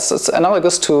 yeah, it's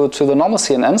analogous to the normal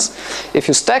CNNs. If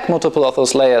you stack multiple of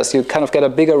those layers, you kind of get a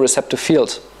bigger receptive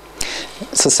field.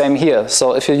 It's the same here.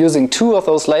 So if you're using 2 of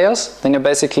those layers, then you're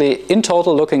basically, in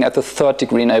total, looking at the third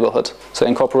degree neighborhood. So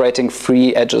incorporating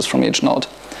 3 edges from each node.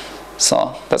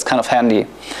 So that's kind of handy.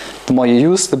 The more you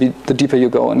use, the deeper you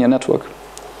go in your network.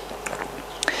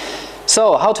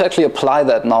 So how to actually apply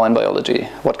that now in biology?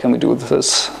 What can we do with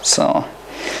this? So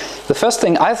the first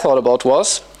thing I thought about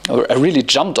was, or I really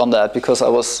jumped on that because I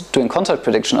was doing contact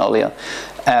prediction earlier.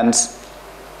 And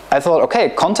I thought, okay,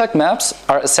 contact maps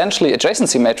are essentially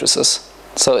adjacency matrices.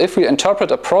 So if we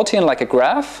interpret a protein like a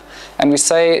graph, and we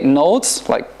say nodes,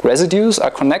 like residues,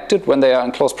 are connected when they are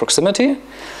in close proximity,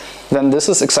 then this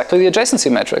is exactly the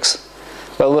adjacency matrix.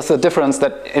 Well, with the difference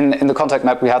that in the contact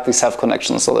map we had these self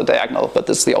connections, so the diagonal, but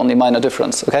this is the only minor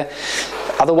difference, okay?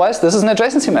 Otherwise, this is an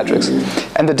adjacency matrix.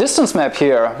 And the distance map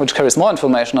here, which carries more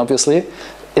information, obviously,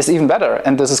 is even better.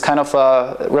 And this is kind of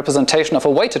a representation of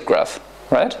a weighted graph,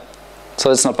 right?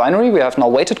 So it's not binary, we have now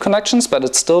weighted connections, but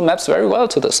it still maps very well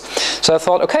to this. So I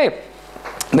thought, okay,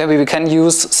 maybe we can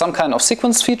use some kind of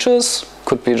sequence features,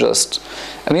 could be just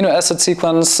amino acid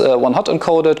sequence, one hot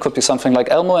encoded, could be something like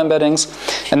Elmo embeddings,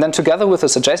 and then together with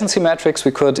this adjacency matrix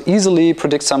we could easily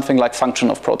predict something like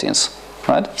function of proteins,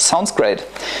 right? Sounds great.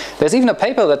 There's even a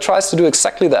paper that tries to do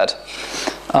exactly that.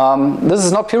 This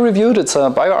is not peer-reviewed, it's a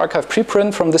bioRxiv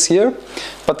preprint from this year,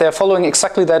 but they're following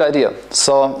exactly that idea.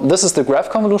 So this is the graph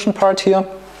convolution part here.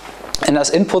 And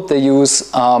as input they use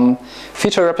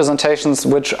feature representations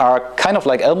which are kind of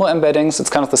like Elmo embeddings. It's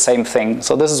kind of the same thing.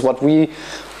 So this is what we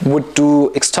would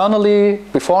do externally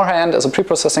beforehand as a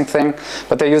pre-processing thing,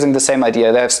 but they're using the same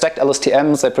idea. They have stacked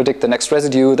LSTMs, they predict the next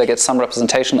residue, they get some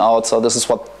representation out, so this is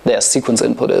what their sequence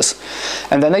input is.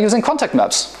 And then they're using contact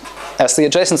maps as the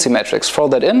adjacency matrix. Throw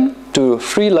that in, do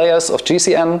 3 layers of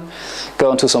GCN,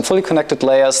 go into some fully connected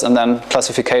layers, and then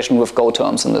classification with Go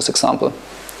terms in this example.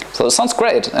 So it sounds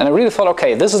great, and I really thought,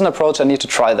 okay, this is an approach, I need to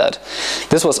try that.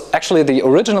 This was actually the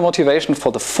original motivation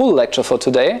for the full lecture for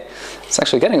today. It's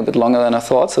actually getting a bit longer than I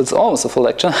thought, so it's almost a full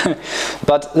lecture.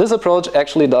 But this approach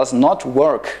actually does not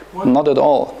work, not at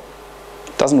all.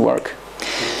 It doesn't work.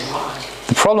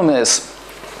 The problem is,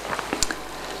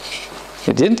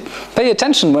 you didn't pay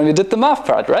attention when we did the math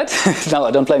part, right? No,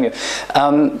 I don't blame you.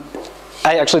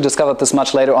 I actually discovered this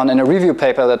much later on in a review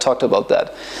paper that talked about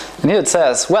that. And here it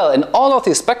says, well, in all of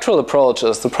these spectral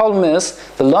approaches, the problem is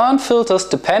the learned filters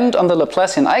depend on the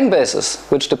Laplacian eigenbasis,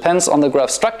 which depends on the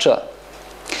graph structure.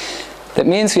 That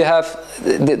means you have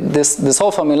this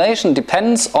whole formulation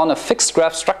depends on a fixed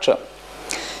graph structure.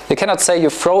 You cannot say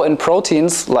you throw in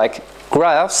proteins like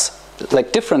graphs,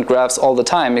 like different graphs all the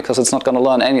time, because it's not going to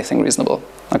learn anything reasonable.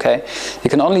 Okay? You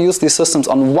can only use these systems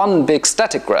on one big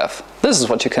static graph. This is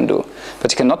what you can do,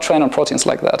 but you cannot train on proteins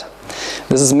like that.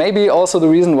 This is maybe also the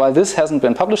reason why this hasn't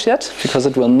been published yet, because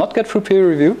it will not get through peer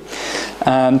review.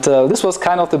 And this was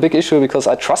kind of the big issue, because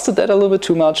I trusted that a little bit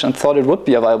too much and thought it would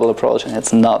be a viable approach, and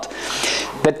it's not.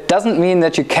 That doesn't mean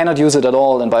that you cannot use it at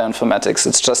all in bioinformatics.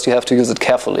 It's just you have to use it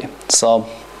carefully. So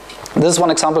this is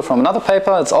one example from another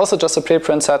paper. It's also just a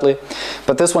preprint, sadly,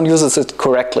 but this one uses it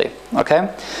correctly.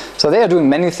 Okay, so they are doing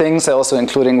many things. They're also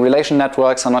including relation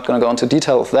networks. I'm not going to go into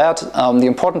detail of that. The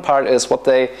important part is what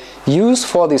they use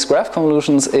for these graph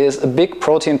convolutions is a big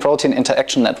protein-protein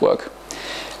interaction network.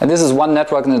 And this is one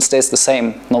network, and it stays the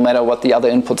same no matter what the other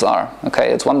inputs are.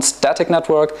 Okay, it's one static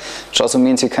network, which also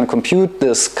means you can compute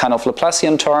this kind of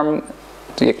Laplacian term.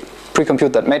 You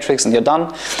pre-compute that matrix and you're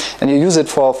done, and you use it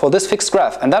for this fixed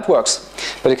graph, and that works.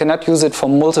 But you cannot use it for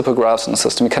multiple graphs in the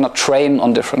system. You cannot train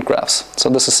on different graphs. So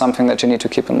this is something that you need to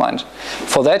keep in mind.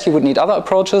 For that you would need other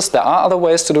approaches. There are other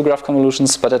ways to do graph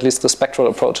convolutions, but at least the spectral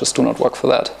approaches do not work for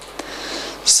that.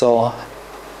 So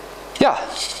yeah,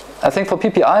 I think for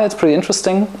PPI it's pretty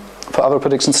interesting. For other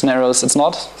prediction scenarios it's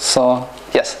not. So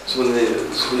yes? So when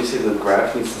you say the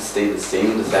graph needs to stay the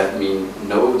same, does that mean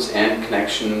nodes and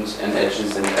connections and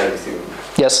edges and everything?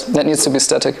 Yes, that needs to be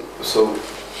static. So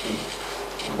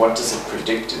what does it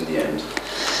predict in the end?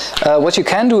 What you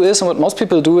can do is, and what most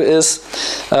people do is,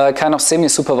 kind of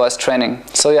semi-supervised training.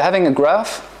 So you're having a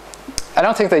graph. I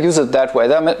don't think they use it that way.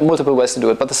 There are multiple ways to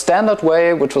do it. But the standard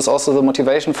way, which was also the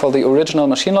motivation for the original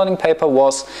machine learning paper,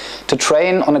 was to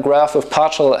train on a graph with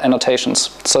partial annotations.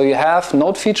 So you have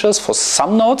node features for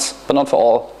some nodes, but not for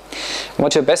all. And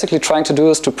what you're basically trying to do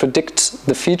is to predict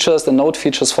the features, the node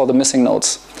features for the missing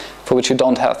nodes, for which you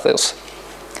don't have this.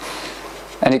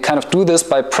 And you kind of do this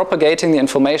by propagating the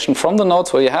information from the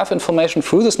nodes where you have information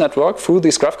through this network, through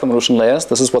these graph convolution layers.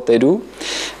 This is what they do.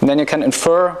 And then you can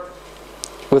infer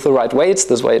with the right weights,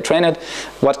 this way you train it,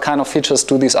 what kind of features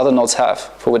do these other nodes have,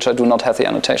 for which I do not have the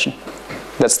annotation.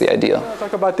 That's the idea. I'll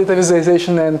talk about data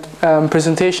visualization and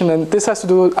presentation, and this has to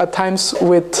do at times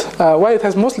with, well, it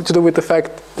has mostly to do with the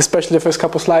fact, especially the first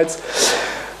couple slides,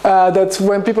 that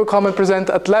when people come and present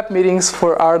at lab meetings,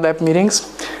 for our lab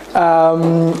meetings,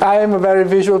 I am a very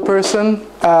visual person,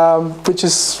 which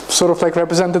is sort of like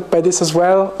represented by this as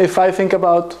well. If I think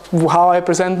about how I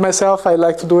present myself, I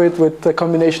like to do it with a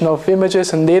combination of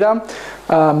images and data,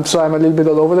 so I'm a little bit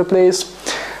all over the place.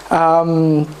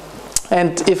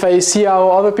 And if I see how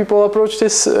other people approach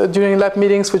this during lab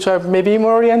meetings, which are maybe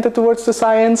more oriented towards the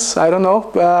science, I don't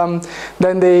know,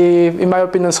 then they, in my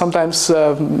opinion, sometimes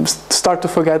start to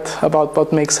forget about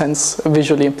what makes sense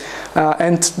visually.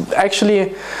 And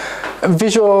actually,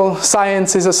 visual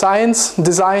science is a science.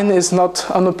 Design is not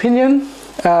an opinion.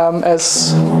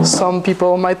 as some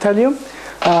people might tell you.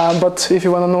 But if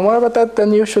you want to know more about that,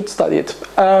 then you should study it.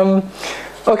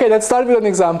 Okay, let's start with an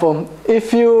example.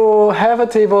 If you have a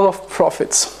table of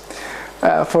profits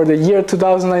for the year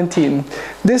 2019,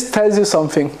 this tells you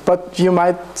something, but you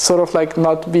might sort of like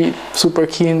not be super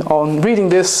keen on reading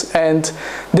this, and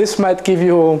this might give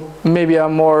you maybe a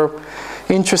more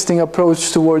interesting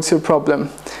approach towards your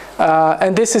problem.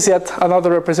 And this is yet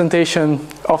another representation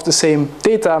of the same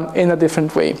data in a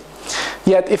different way.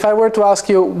 Yet, if I were to ask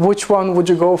you which one would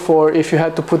you go for if you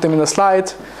had to put them in a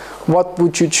slide, what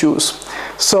would you choose?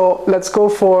 So let's go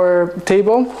for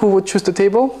table. Who would choose the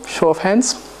table? Show of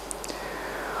hands.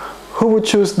 Who would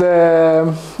choose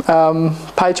the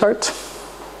pie chart?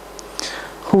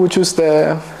 Who would choose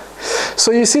the...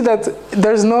 So you see that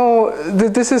there's no...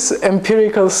 This is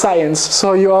empirical science.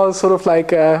 So you all sort of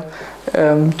like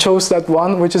chose that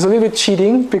one, which is a little bit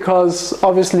cheating, because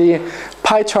obviously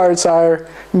pie charts are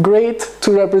great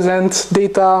to represent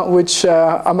data which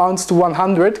amounts to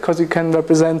 100, because you can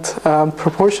represent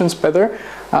proportions better.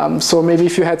 So maybe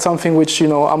if you had something which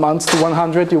amounts to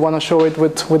 100, you want to show it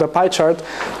with a pie chart.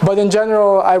 But in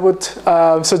general, I would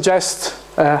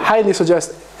highly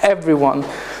suggest everyone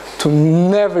to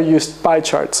never use pie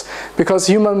charts, because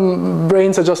human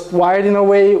brains are just wired in a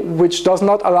way which does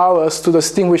not allow us to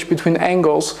distinguish between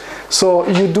angles. So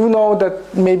you do know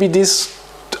that maybe these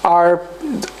are,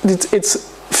 it's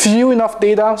few enough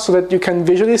data so that you can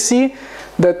visually see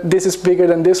that this is bigger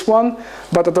than this one,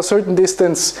 but at a certain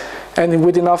distance and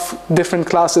with enough different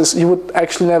classes, you would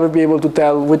actually never be able to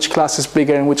tell which class is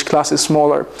bigger and which class is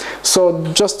smaller. So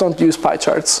just don't use pie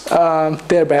charts.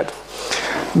 They're bad.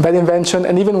 Bad invention,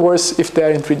 and even worse if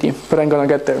they're in 3D, but I'm gonna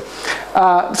get there.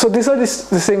 So these are the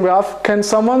same graph. Can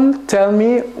someone tell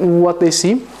me what they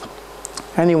see?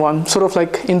 Anyone? Sort of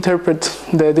like interpret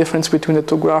the difference between the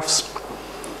two graphs.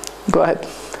 Go ahead.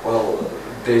 Well,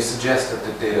 they suggest that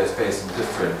the data is based in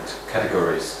different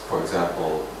categories. For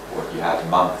example, what you had a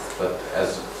month, but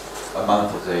as a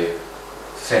month of the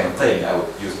same thing, I would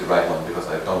use the right one because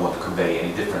I don't want to convey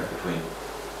any difference between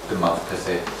the month per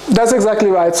se. That's exactly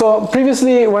right. So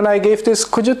previously when I gave this,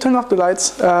 could you turn off the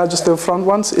lights? Just the front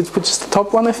ones, it's just the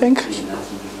top one, I think.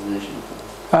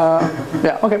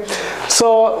 Yeah, okay.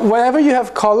 So whenever you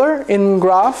have color in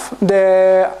graph,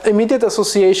 the immediate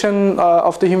association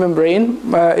of the human brain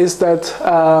is that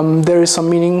there is some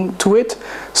meaning to it.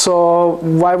 So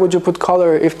why would you put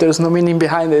color if there's no meaning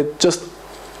behind it? Just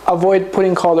avoid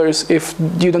putting colors if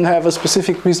you don't have a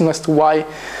specific reason as to why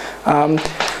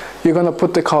you're going to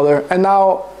put the color. And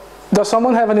now, does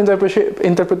someone have an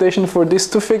interpretation for these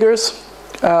two figures?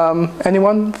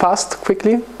 Anyone? Fast,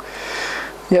 quickly?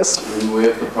 Yes? We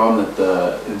have the problem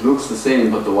that it looks the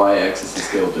same, but the y-axis is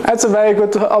still different. That's a very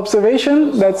good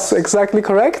observation. That's exactly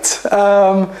correct.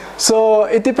 So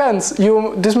it depends.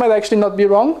 This might actually not be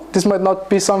wrong. This might not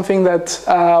be something that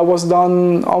was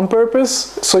done on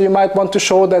purpose. So you might want to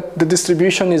show that the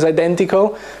distribution is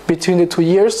identical between the 2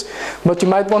 years, but you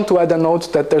might want to add a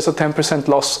note that there's a 10%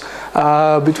 loss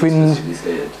between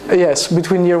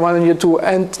between year 1 and year 2.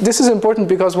 And this is important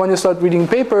because when you start reading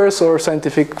papers or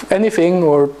scientific anything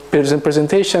or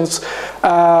presentations,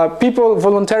 people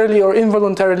voluntarily or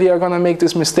involuntarily are going to make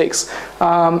these mistakes.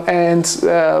 And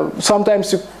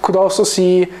sometimes you could also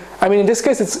see, I mean, in this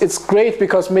case, it's great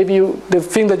because maybe the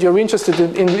thing that you're interested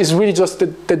in is really just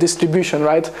the distribution,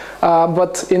 right?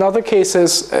 But in other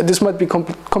cases, this might be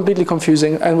completely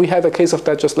confusing. And we had a case of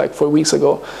that just like 4 weeks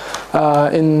ago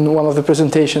in one of the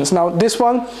presentations. Now, this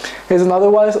one is another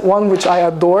one which I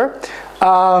adore.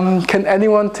 Can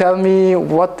anyone tell me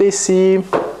what they see?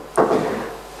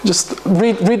 Just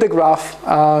read the graph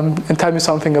and tell me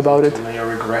something about it.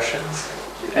 Linear regressions,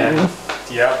 and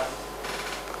yeah,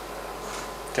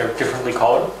 they're differently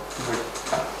colored.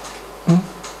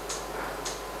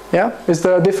 Yeah, is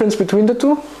there a difference between the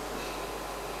two?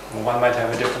 One might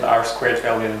have a different R²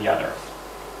 value than the other.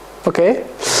 Okay.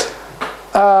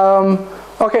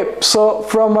 Okay, so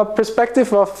from a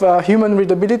perspective of human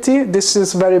readability, this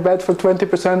is very bad for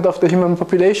 20% of the human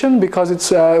population because it's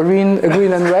green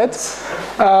and red.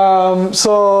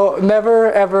 So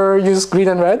never ever use green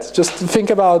and red. Just think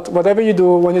about whatever you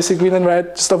do when you see green and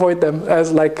red, just avoid them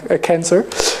as like a cancer.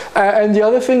 And the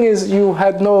other thing is you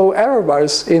had no error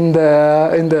bars in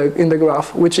the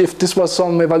graph, which if this was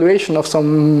some evaluation of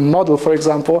some model, for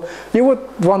example, you would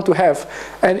want to have.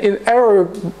 And in error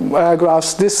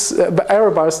graphs,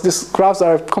 error bars, these graphs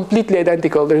are completely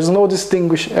identical. There's no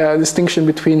distinction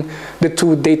between the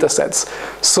two data sets.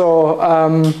 So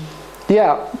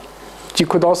yeah, you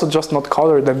could also just not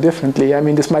color them differently. I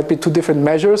mean, this might be two different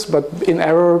measures, but in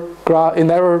error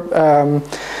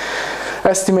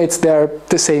estimates, they're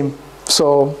the same.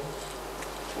 So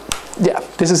yeah,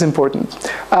 this is important.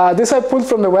 This I pulled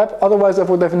from the web, otherwise I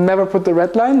would have never put the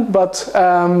red line, but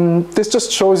this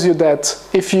just shows you that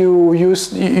if you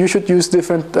should use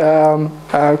different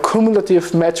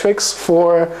cumulative metrics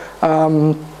for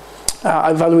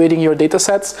evaluating your data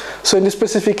sets. So in this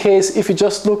specific case, if you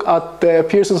just look at the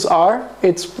Pearson's R,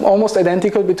 it's almost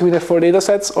identical between the 4 data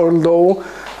sets, although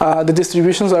the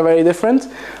distributions are very different.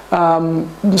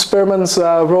 Spearman's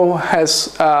rho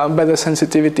has better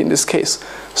sensitivity in this case.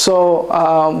 So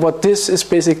what this is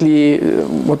basically,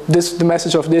 the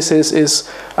message of this is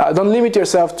don't limit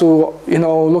yourself to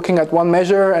looking at one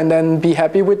measure and then be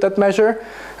happy with that measure.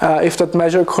 If that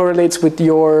measure correlates with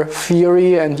your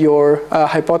theory and your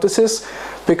hypothesis,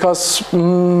 because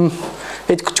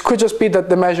it could just be that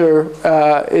the measure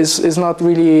is not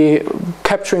really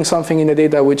capturing something in the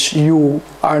data which you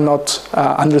are not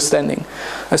understanding,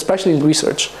 especially in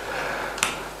research.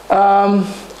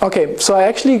 Okay, so I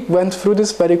actually went through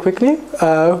this very quickly,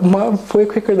 way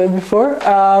quicker than before.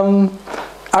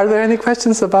 Are there any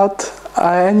questions about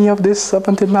any of this up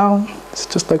until now? It's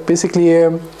just like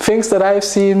basically things that I've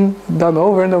seen done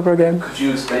over and over again. Could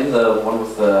you explain the one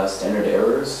with the standard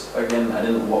errors again? I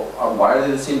didn't. Why are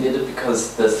they the same data?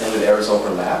 Because the standard errors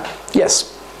overlap.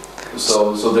 Yes.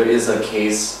 So there is a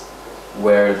case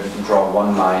where you can draw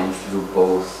one line through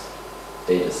both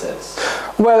data sets.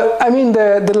 Well, I mean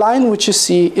the line which you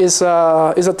see is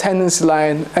a tendency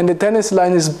line, and the tendency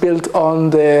line is built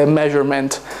on the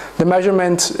measurement.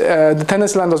 The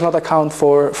tendency line does not account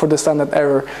for the standard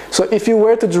error. So if you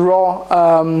were to draw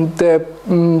the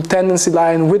tendency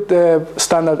line with the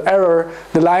standard error,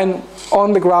 the line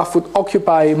on the graph would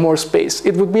occupy more space.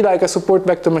 It would be like a support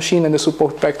vector machine and a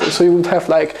support vector. So you would have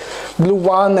like blue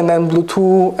 1 and then blue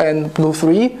 2 and blue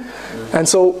 3. And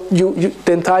so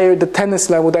the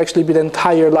tendency line would actually be the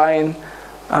entire line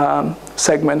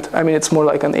segment. I mean, it's more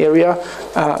like an area.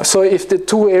 So if the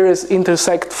 2 areas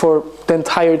intersect for the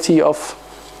entirety of,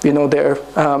 their,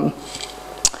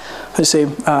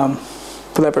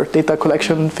 whatever, data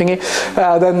collection thingy,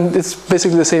 then it's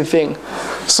basically the same thing.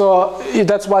 So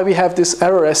that's why we have this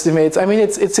error estimates. I mean,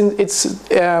 it's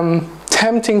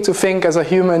tempting to think as a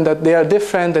human that they are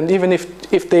different, and even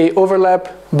if they overlap,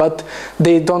 but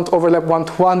they don't overlap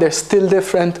one-to-one, they're still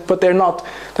different, but they're not.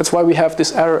 That's why we have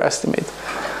this error estimate.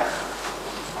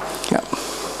 Yeah.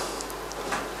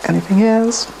 Anything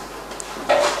else?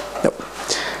 Nope.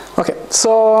 Okay,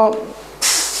 so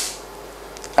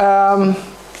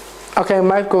okay, I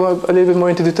might go a little bit more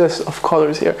into details of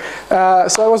colors here.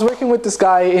 So I was working with this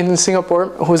guy in Singapore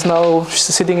who's now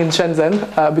sitting in Shenzhen,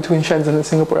 between Shenzhen and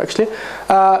Singapore actually.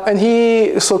 And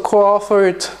he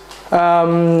co-authored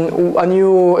a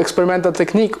new experimental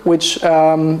technique which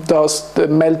does the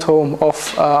meltome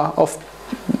of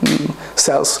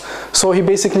cells. So he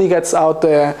basically gets out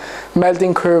the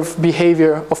melting curve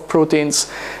behavior of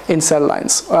proteins in cell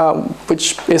lines,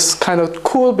 which is kind of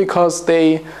cool because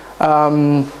they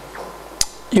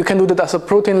you can do that as a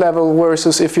protein level,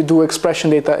 versus if you do expression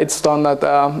data, it's done at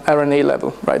RNA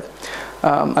level, right?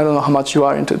 I don't know how much you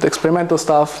are into the experimental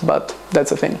stuff, but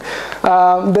that's a thing.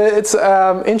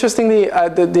 Interestingly,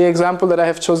 the example that I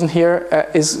have chosen here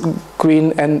is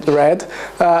green and red.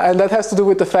 And that has to do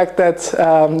with the fact that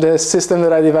the system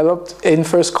that I developed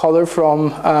infers color from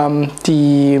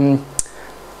the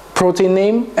protein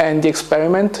name and the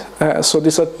experiment. So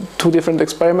these are 2 different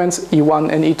experiments, E1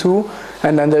 and E2.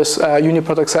 And then there's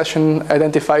uniprot accession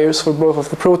identifiers for both of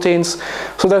the proteins.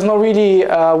 So there's not really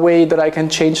a way that I can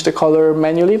change the color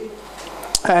manually.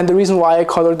 And the reason why I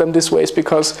colored them this way is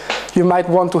because you might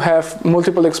want to have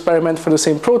multiple experiments for the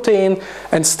same protein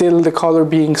and still the color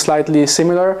being slightly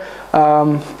similar.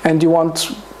 And you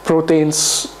want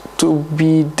proteins to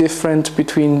be different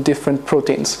between different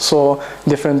proteins. So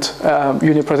different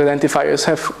uniprot identifiers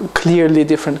have clearly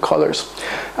different colors.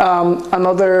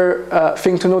 Another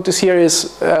thing to notice here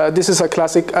is this is a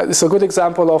classic. It's a good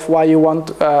example of why you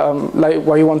want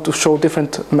why you want to show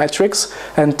different metrics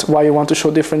and why you want to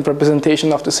show different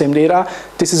representation of the same data.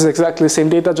 This is exactly the same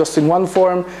data, just in one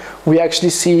form. We actually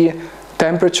see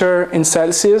temperature in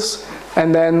Celsius.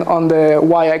 And then on the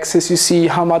y-axis, you see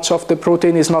how much of the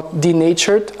protein is not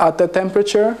denatured at that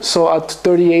temperature. So at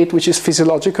 38, which is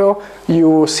physiological,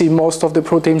 you see most of the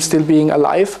protein still being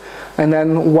alive. And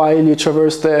then while you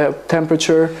traverse the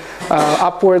temperature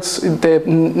upwards,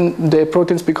 the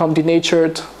proteins become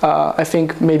denatured. I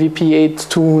think maybe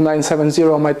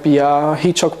P82970 might be a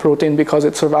heat shock protein because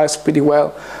it survives pretty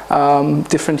well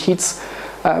different heats.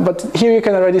 But here you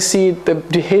can already see the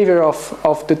behavior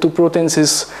of the 2 proteins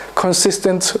is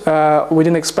consistent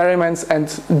within experiments and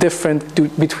different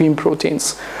between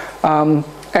proteins.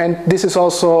 And this is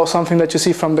also something that you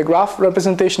see from the graph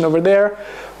representation over there,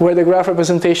 where the graph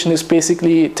representation is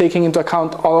basically taking into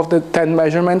account all of the 10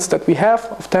 measurements that we have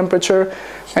of temperature,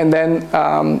 and then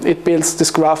it builds this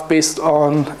graph based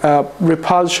on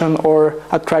repulsion or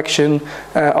attraction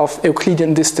of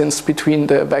Euclidean distance between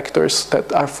the vectors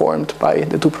that are formed by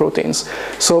the two proteins.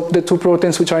 So the two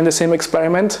proteins which are in the same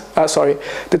experiment,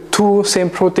 the two same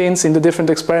proteins in the different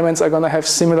experiments are going to have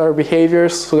similar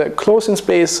behaviors, so they're close in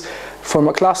space, form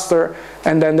a cluster,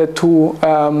 and then the two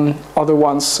other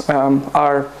ones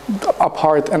are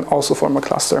apart and also form a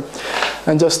cluster.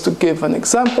 And just to give an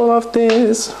example of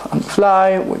this on the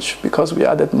fly, which because we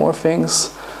added more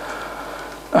things,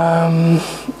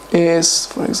 is,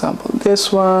 for example,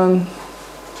 this one.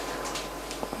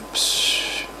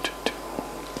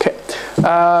 Okay,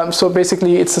 so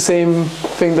basically it's the same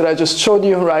thing that I just showed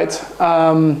you, right?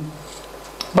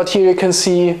 But here you can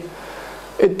see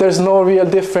there's no real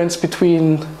difference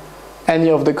between any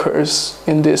of the curves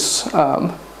in this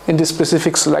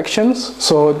specific selections.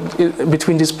 So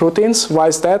between these proteins, why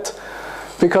is that?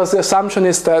 Because the assumption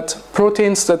is that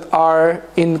proteins that are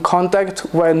in contact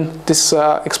when this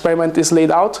experiment is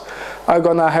laid out are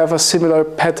gonna have a similar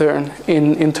pattern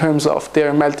in terms of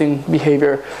their melting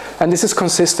behavior. And this is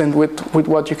consistent with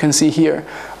what you can see here.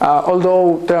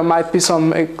 Although there might be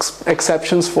some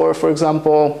exceptions for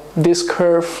example, this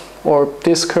curve or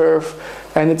this curve.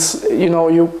 And it's,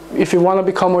 if you want to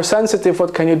become more sensitive,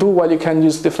 what can you do? Well, you can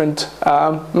use different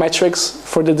metrics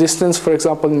for the distance, for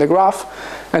example, in the graph.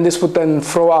 And this would then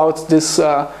throw out this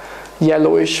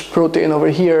yellowish protein over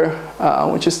here,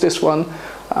 which is this one.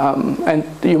 And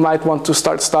you might want to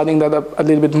start studying that a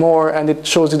little bit more. And it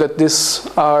shows you that these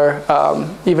are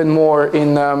even more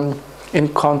in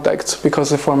contact because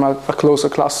they form a closer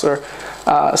cluster.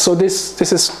 So this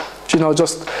is,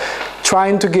 just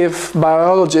trying to give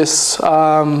biologists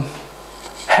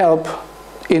help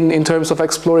in terms of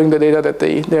exploring the data that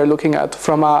they're looking at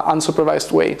from an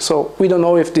unsupervised way. So we don't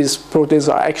know if these proteins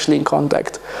are actually in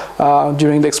contact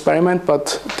during the experiment,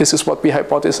 but this is what we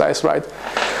hypothesize, right?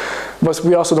 But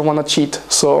we also don't want to cheat,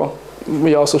 so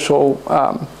we also show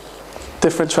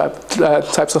different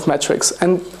types of metrics.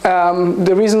 And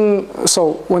the reason,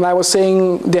 so when I was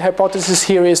saying the hypothesis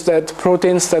here is that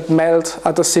proteins that melt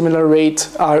at a similar rate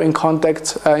are in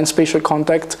contact, in spatial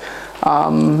contact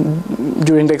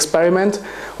during the experiment,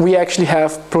 we actually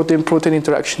have protein-protein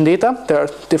interaction data. There are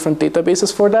different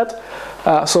databases for that.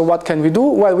 So what can we do?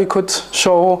 Well, we could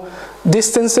show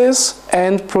distances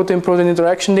and protein-protein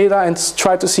interaction data and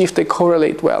try to see if they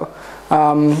correlate well.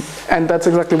 And that's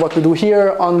exactly what we do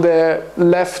here. On the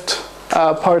left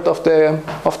part of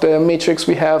the matrix,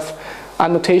 we have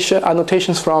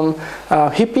annotations from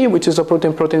HIPPI, which is a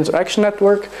protein-protein interaction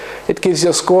network. It gives you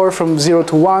a score from 0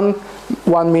 to 1,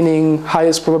 1 meaning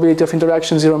highest probability of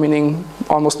interaction, 0 meaning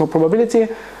almost no probability.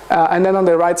 And then on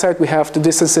the right side, we have the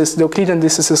distances, the Euclidean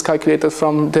distances calculated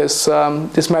from this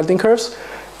melting curves.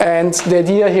 And the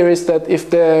idea here is that if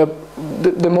the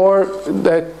more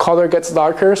the color gets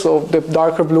darker, so the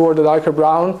darker blue or the darker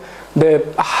brown, the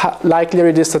likelier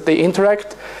it is that they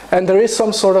interact. And there is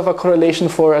some sort of a correlation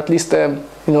for at least so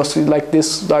like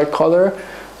this dark color.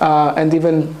 And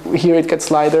even here it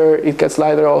gets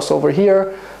lighter also over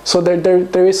here. So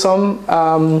there is some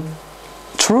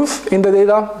truth in the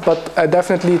data, but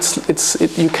definitely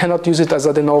you cannot use it as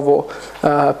a de novo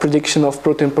prediction of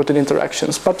protein-protein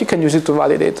interactions, but you can use it to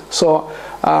validate. So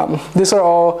these are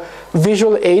all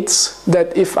visual aids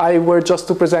that if I were just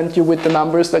to present you with the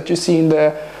numbers that you see in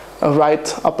the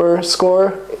right upper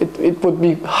score, it would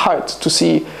be hard to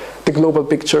see the global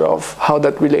picture of how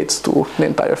that relates to the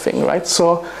entire thing, right?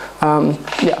 So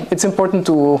yeah, it's important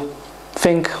to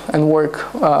think and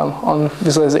work on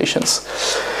visualizations.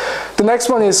 The next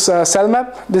one is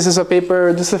CellMap. This is a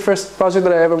paper, this is the first project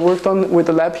that I ever worked on with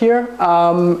the lab here.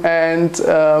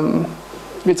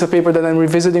 It's a paper that I'm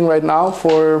revisiting right now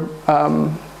for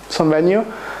some venue.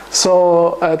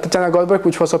 So Tatiana Goldberg,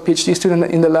 which was a PhD student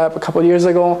in the lab a couple of years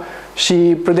ago,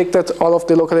 she predicted all of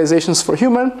the localizations for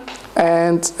human.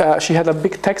 And she had a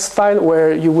big text file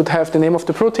where you would have the name of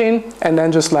the protein and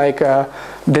then just like the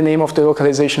name of the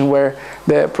localization where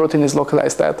the protein is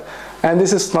localized at. And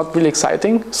this is not really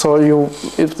exciting. So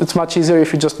it's much easier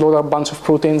if you just load a bunch of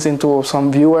proteins into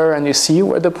some viewer and you see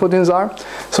where the proteins are.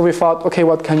 So we thought, okay,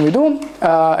 what can we do?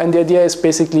 And the idea is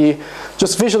basically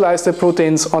just visualize the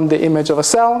proteins on the image of a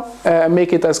cell,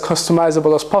 make it as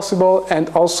customizable as possible, and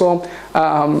also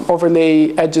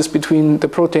overlay edges between the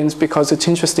proteins because it's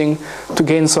interesting to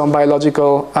gain some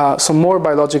more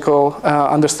biological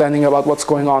understanding about what's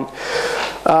going on.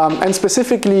 And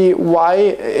specifically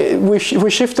why we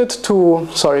shifted to to,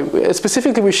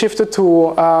 specifically we shifted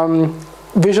to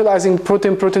visualizing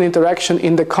protein-protein interaction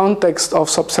in the context of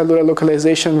subcellular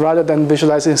localization rather than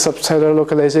visualizing subcellular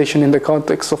localization in the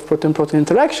context of protein-protein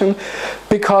interaction,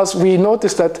 because we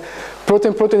noticed that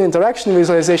protein-protein interaction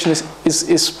visualization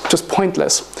is just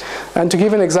pointless. And to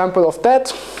give an example of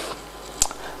that,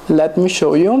 let me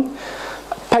show you.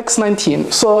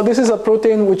 PEX19. So this is a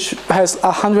protein which has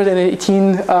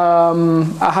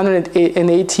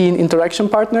 118 interaction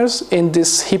partners in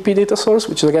this hippie data source,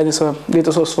 which again is a data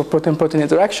source for protein-protein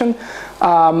interaction.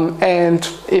 And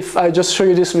if I just show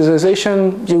you this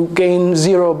visualization, you gain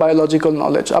 0 biological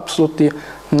knowledge, absolutely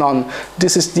none.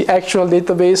 This is the actual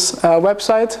database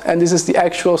website, and this is the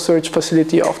actual search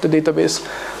facility of the database.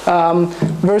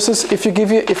 Versus if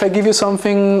I give you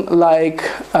something like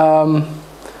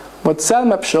what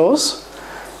CellMap shows,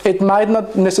 it might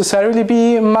not necessarily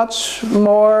be much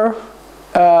more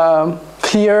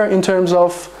clear in terms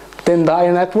of the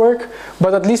entire network,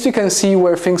 but at least you can see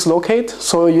where things locate.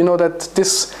 So you know that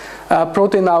this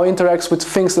protein now interacts with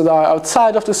things that are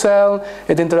outside of the cell.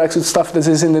 It interacts with stuff that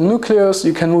is in the nucleus.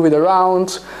 You can move it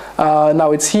around.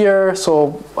 Now it's here,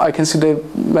 so I can see the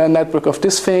network of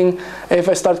this thing. If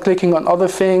I start clicking on other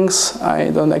things, I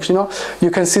don't actually know,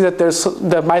 you can see that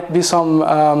there might be some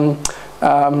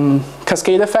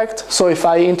cascade effect. So if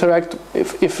I interact,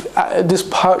 if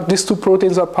these two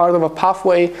proteins are part of a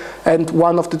pathway and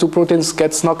one of the two proteins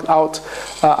gets knocked out,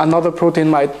 another protein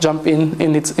might jump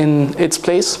in its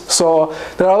place. So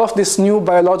there are all of these new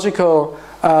biological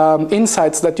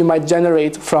insights that you might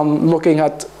generate from looking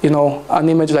at, an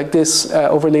image like this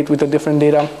overlaid with the different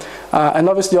data. And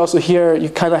obviously also here you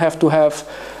kind of have to have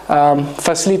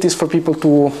facilities for people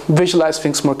to visualize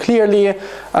things more clearly.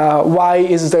 Why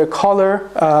is there color?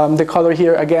 The color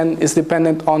here again is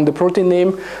dependent on the protein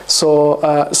name.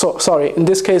 Sorry, in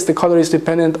this case the color is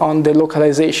dependent on the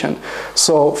localization.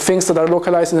 So things that are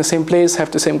localized in the same place have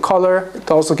the same color.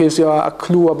 It also gives you a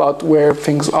clue about where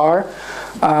things are.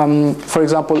 For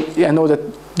example, I know that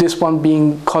this one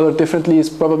being colored differently is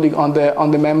probably on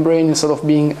the membrane instead of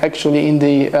being actually in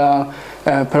the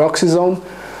peroxisome.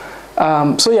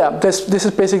 So yeah, this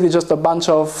is basically just a bunch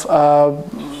of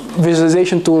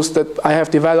visualization tools that I have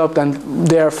developed, and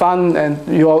they are fun, and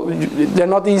they're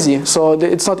not easy. So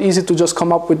it's not easy to just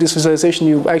come up with this visualization.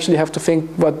 You actually have to think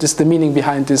what is the meaning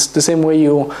behind this. The same way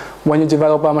when you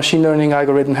develop a machine learning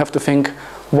algorithm, have to think,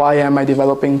 why am I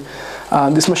developing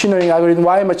this machine learning algorithm?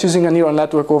 Why am I choosing a neural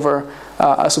network over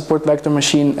a support vector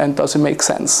machine, and does it make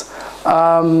sense?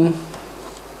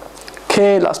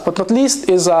 Okay, last but not least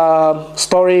is a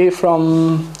story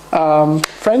from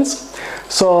friends.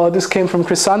 So this came from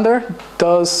Chris Sander.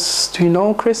 Do you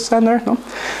know Chris Sander? No?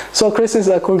 So Chris is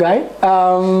a cool guy.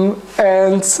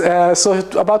 So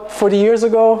about 40 years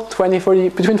ago,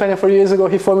 between 20 and 40 years ago,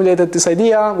 he formulated this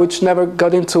idea, which never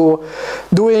got into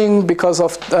doing because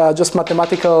of just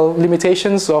mathematical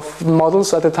limitations of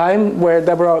models at the time, where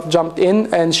Deborah jumped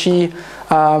in, and she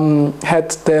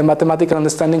had the mathematical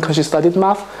understanding because she studied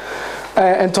math.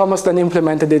 And Thomas then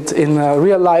implemented it in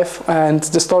real life, and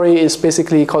the story is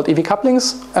basically called EV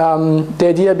couplings. The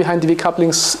idea behind EV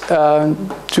couplings,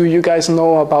 do you guys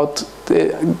know about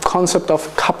the concept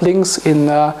of couplings in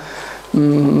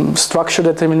structure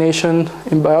determination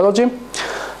in biology?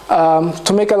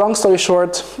 To make a long story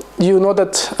short, you know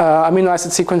that amino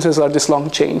acid sequences are these long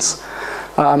chains.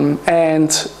 How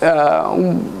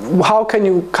can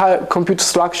you compute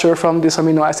structure from this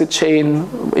amino acid chain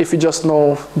if you just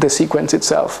know the sequence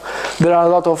itself? There are a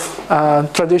lot of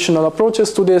traditional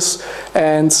approaches to this,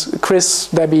 and Chris,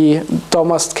 Debbie,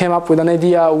 Thomas came up with an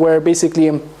idea where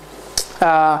basically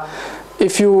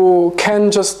if you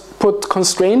can just put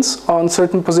constraints on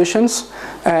certain positions,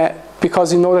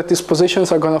 because you know that these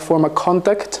positions are going to form a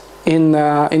contact in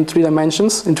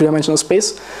three-dimensional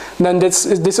space, then this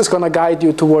is going to guide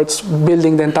you towards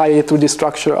building the entire 3D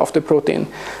structure of the protein.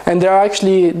 And there are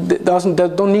actually, there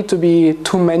don't need to be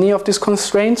too many of these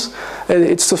constraints.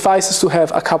 It suffices to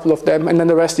have a couple of them, and then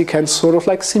the rest you can sort of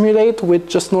like simulate with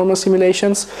just normal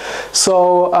simulations.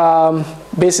 So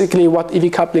basically what EV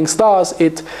couplings does,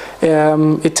 it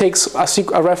takes a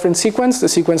reference sequence, the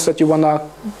sequence that you want to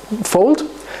fold.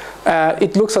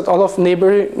 It looks at all of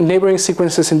neighboring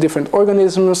sequences in different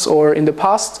organisms or in the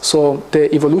past, so the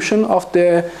evolution of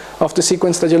the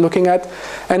sequence that you're looking at,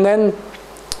 and then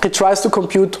it tries to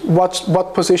compute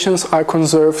what positions are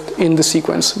conserved in the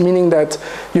sequence, meaning that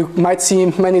you might see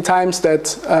many times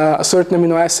that a certain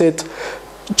amino acid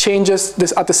changes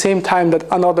this at the same time that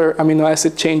another amino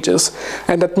acid changes,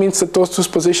 and that means that those two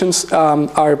positions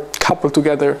are coupled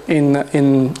together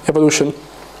in evolution.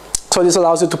 So this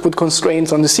allows you to put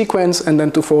constraints on the sequence and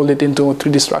then to fold it into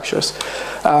 3D structures.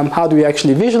 How do we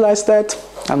actually visualize that?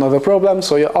 Another problem.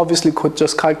 So you obviously could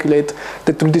just calculate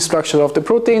the 3D structure of the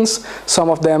proteins. Some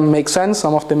of them make sense,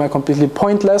 some of them are completely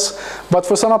pointless. But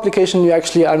for some application, you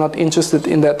actually are not interested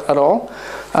in that at all.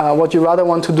 What you rather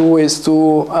want to do is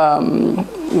to,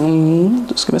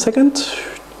 just give me a second.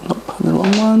 Nope, the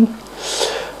wrong one.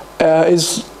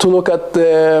 Is to look at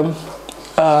the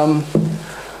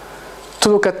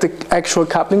actual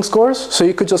coupling scores. So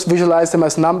you could just visualize them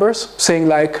as numbers, saying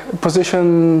like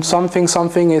position something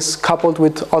something is coupled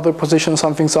with other position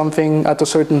something something at a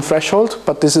certain threshold,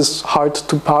 but this is hard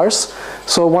to parse.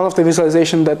 So one of the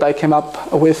visualizations that I came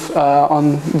up with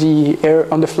on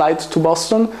the flight to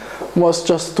Boston was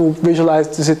just to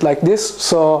visualize it like this.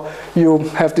 So you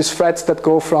have these threads that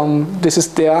go from, this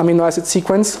is the amino acid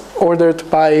sequence ordered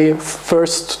by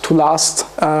first to last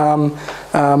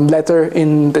letter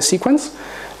in the sequence.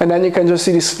 And then you can just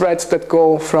see these threads that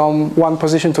go from one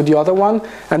position to the other one.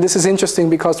 And this is interesting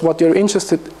because what you're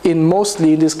interested in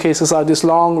mostly in these cases are these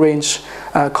long range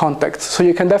contacts. So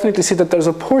you can definitely see that there's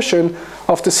a portion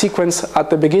of the sequence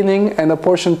at the beginning and a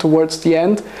portion towards the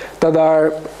end that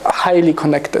are highly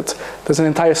connected. There's an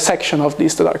entire section of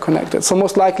these that are connected. So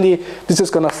most likely this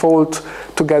is going to fold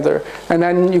together. And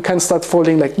then you can start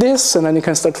folding like this, and then you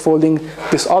can start folding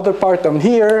this other part down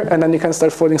here, and then you can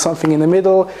start folding something in the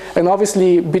middle. And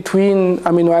obviously between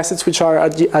amino acids which are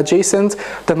adjacent,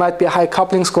 there might be a high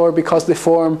coupling score because they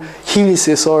form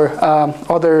helices or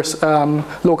other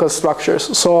local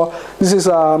structures. So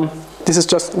this is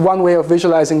just one way of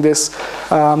visualizing this.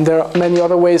 There are many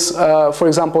other ways. For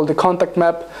example, the contact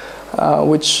map,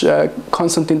 which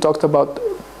Konstantin talked about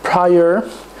prior,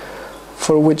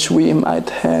 for which we might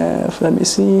have, let me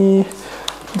see,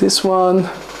 this one.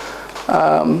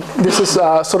 This is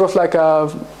sort of like a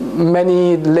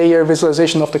many layer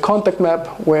visualization of the contact map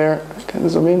where, can I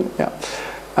zoom in? Yeah.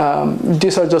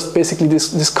 These are just basically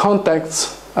these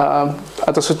contacts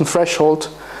at a certain threshold.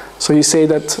 So you say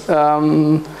that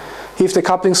if the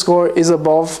coupling score is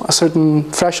above a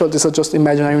certain threshold, these are just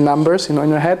imaginary numbers, in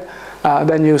your head,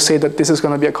 then you say that this is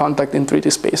going to be a contact in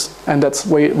 3D space. And that's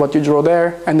what you draw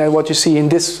there. And then what you see in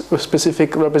this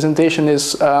specific representation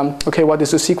is, okay, what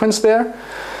is the sequence there?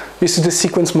 You see the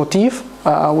sequence motif,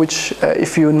 which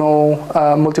if you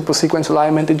know multiple sequence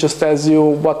alignment, it just tells you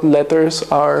what letters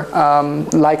are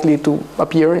likely to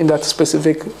appear in that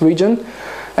specific region.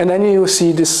 And then you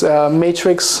see this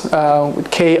matrix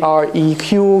with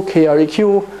KREQ,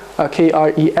 KREQ,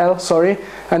 KREL, sorry.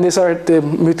 And these are the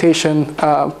mutation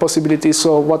possibilities.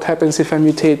 So what happens if I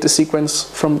mutate the sequence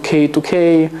from K to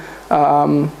K,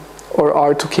 or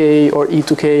R to K, or E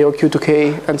to K, or Q to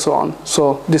K, and so on.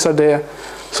 So these are the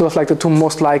sort of like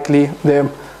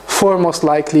the four most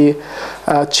likely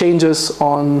changes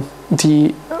on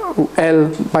the L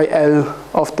by L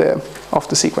of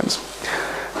the sequence.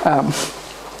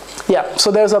 Yeah,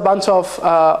 so there's a bunch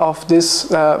of these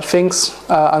things.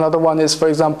 Another one is, for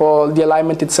example, the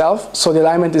alignment itself. So the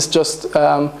alignment is just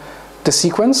the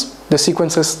sequence, the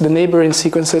sequences, the neighboring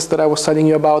sequences that I was telling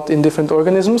you about in different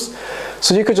organisms.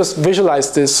 So you could just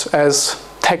visualize this as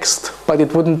text, but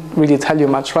it wouldn't really tell you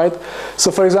much, right?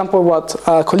 So for example, what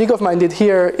a colleague of mine did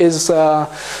here is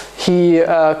he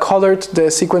colored the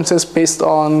sequences based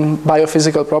on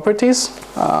biophysical properties.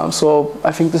 So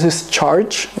I think this is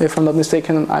charge, if I'm not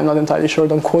mistaken. I'm not entirely sure,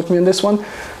 don't quote me on this one.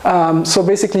 So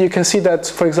basically you can see that,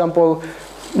 for example,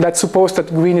 let's suppose that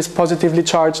green is positively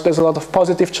charged. There's a lot of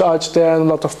positive charge there, a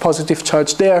lot of positive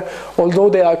charge there. Although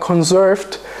they are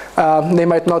conserved, they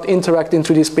might not interact in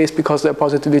 3D space because they're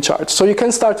positively charged. So you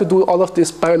can start to do all of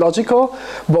these biological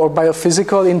or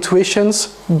biophysical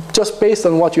intuitions just based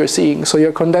on what you're seeing. So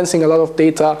you're condensing a lot of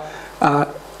data,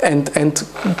 and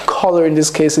color in this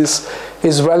case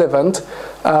is relevant.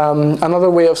 Another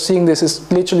way of seeing this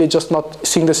is literally just not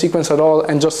seeing the sequence at all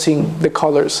and just seeing the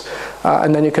colors,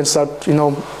 and then you can start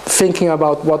thinking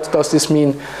about what does this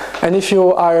mean. And if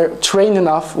you are trained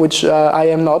enough, which I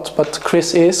am not, but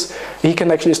Chris is, he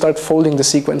can actually start folding the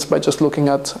sequence by just looking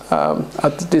at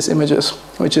these images,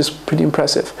 which is pretty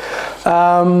impressive.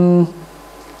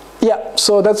 Yeah,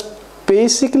 so that's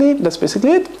basically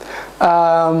it.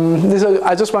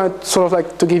 I just wanted sort of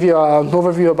like to give you an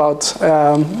overview about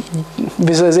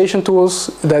visualization tools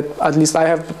that at least I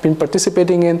have been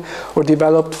participating in or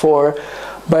developed for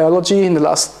biology in the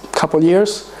last couple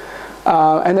years.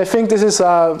 And I think this is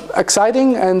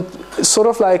exciting and sort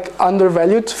of like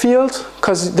undervalued field,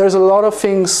 because there's a lot of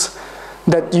things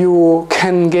that you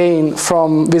can gain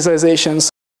from visualizations.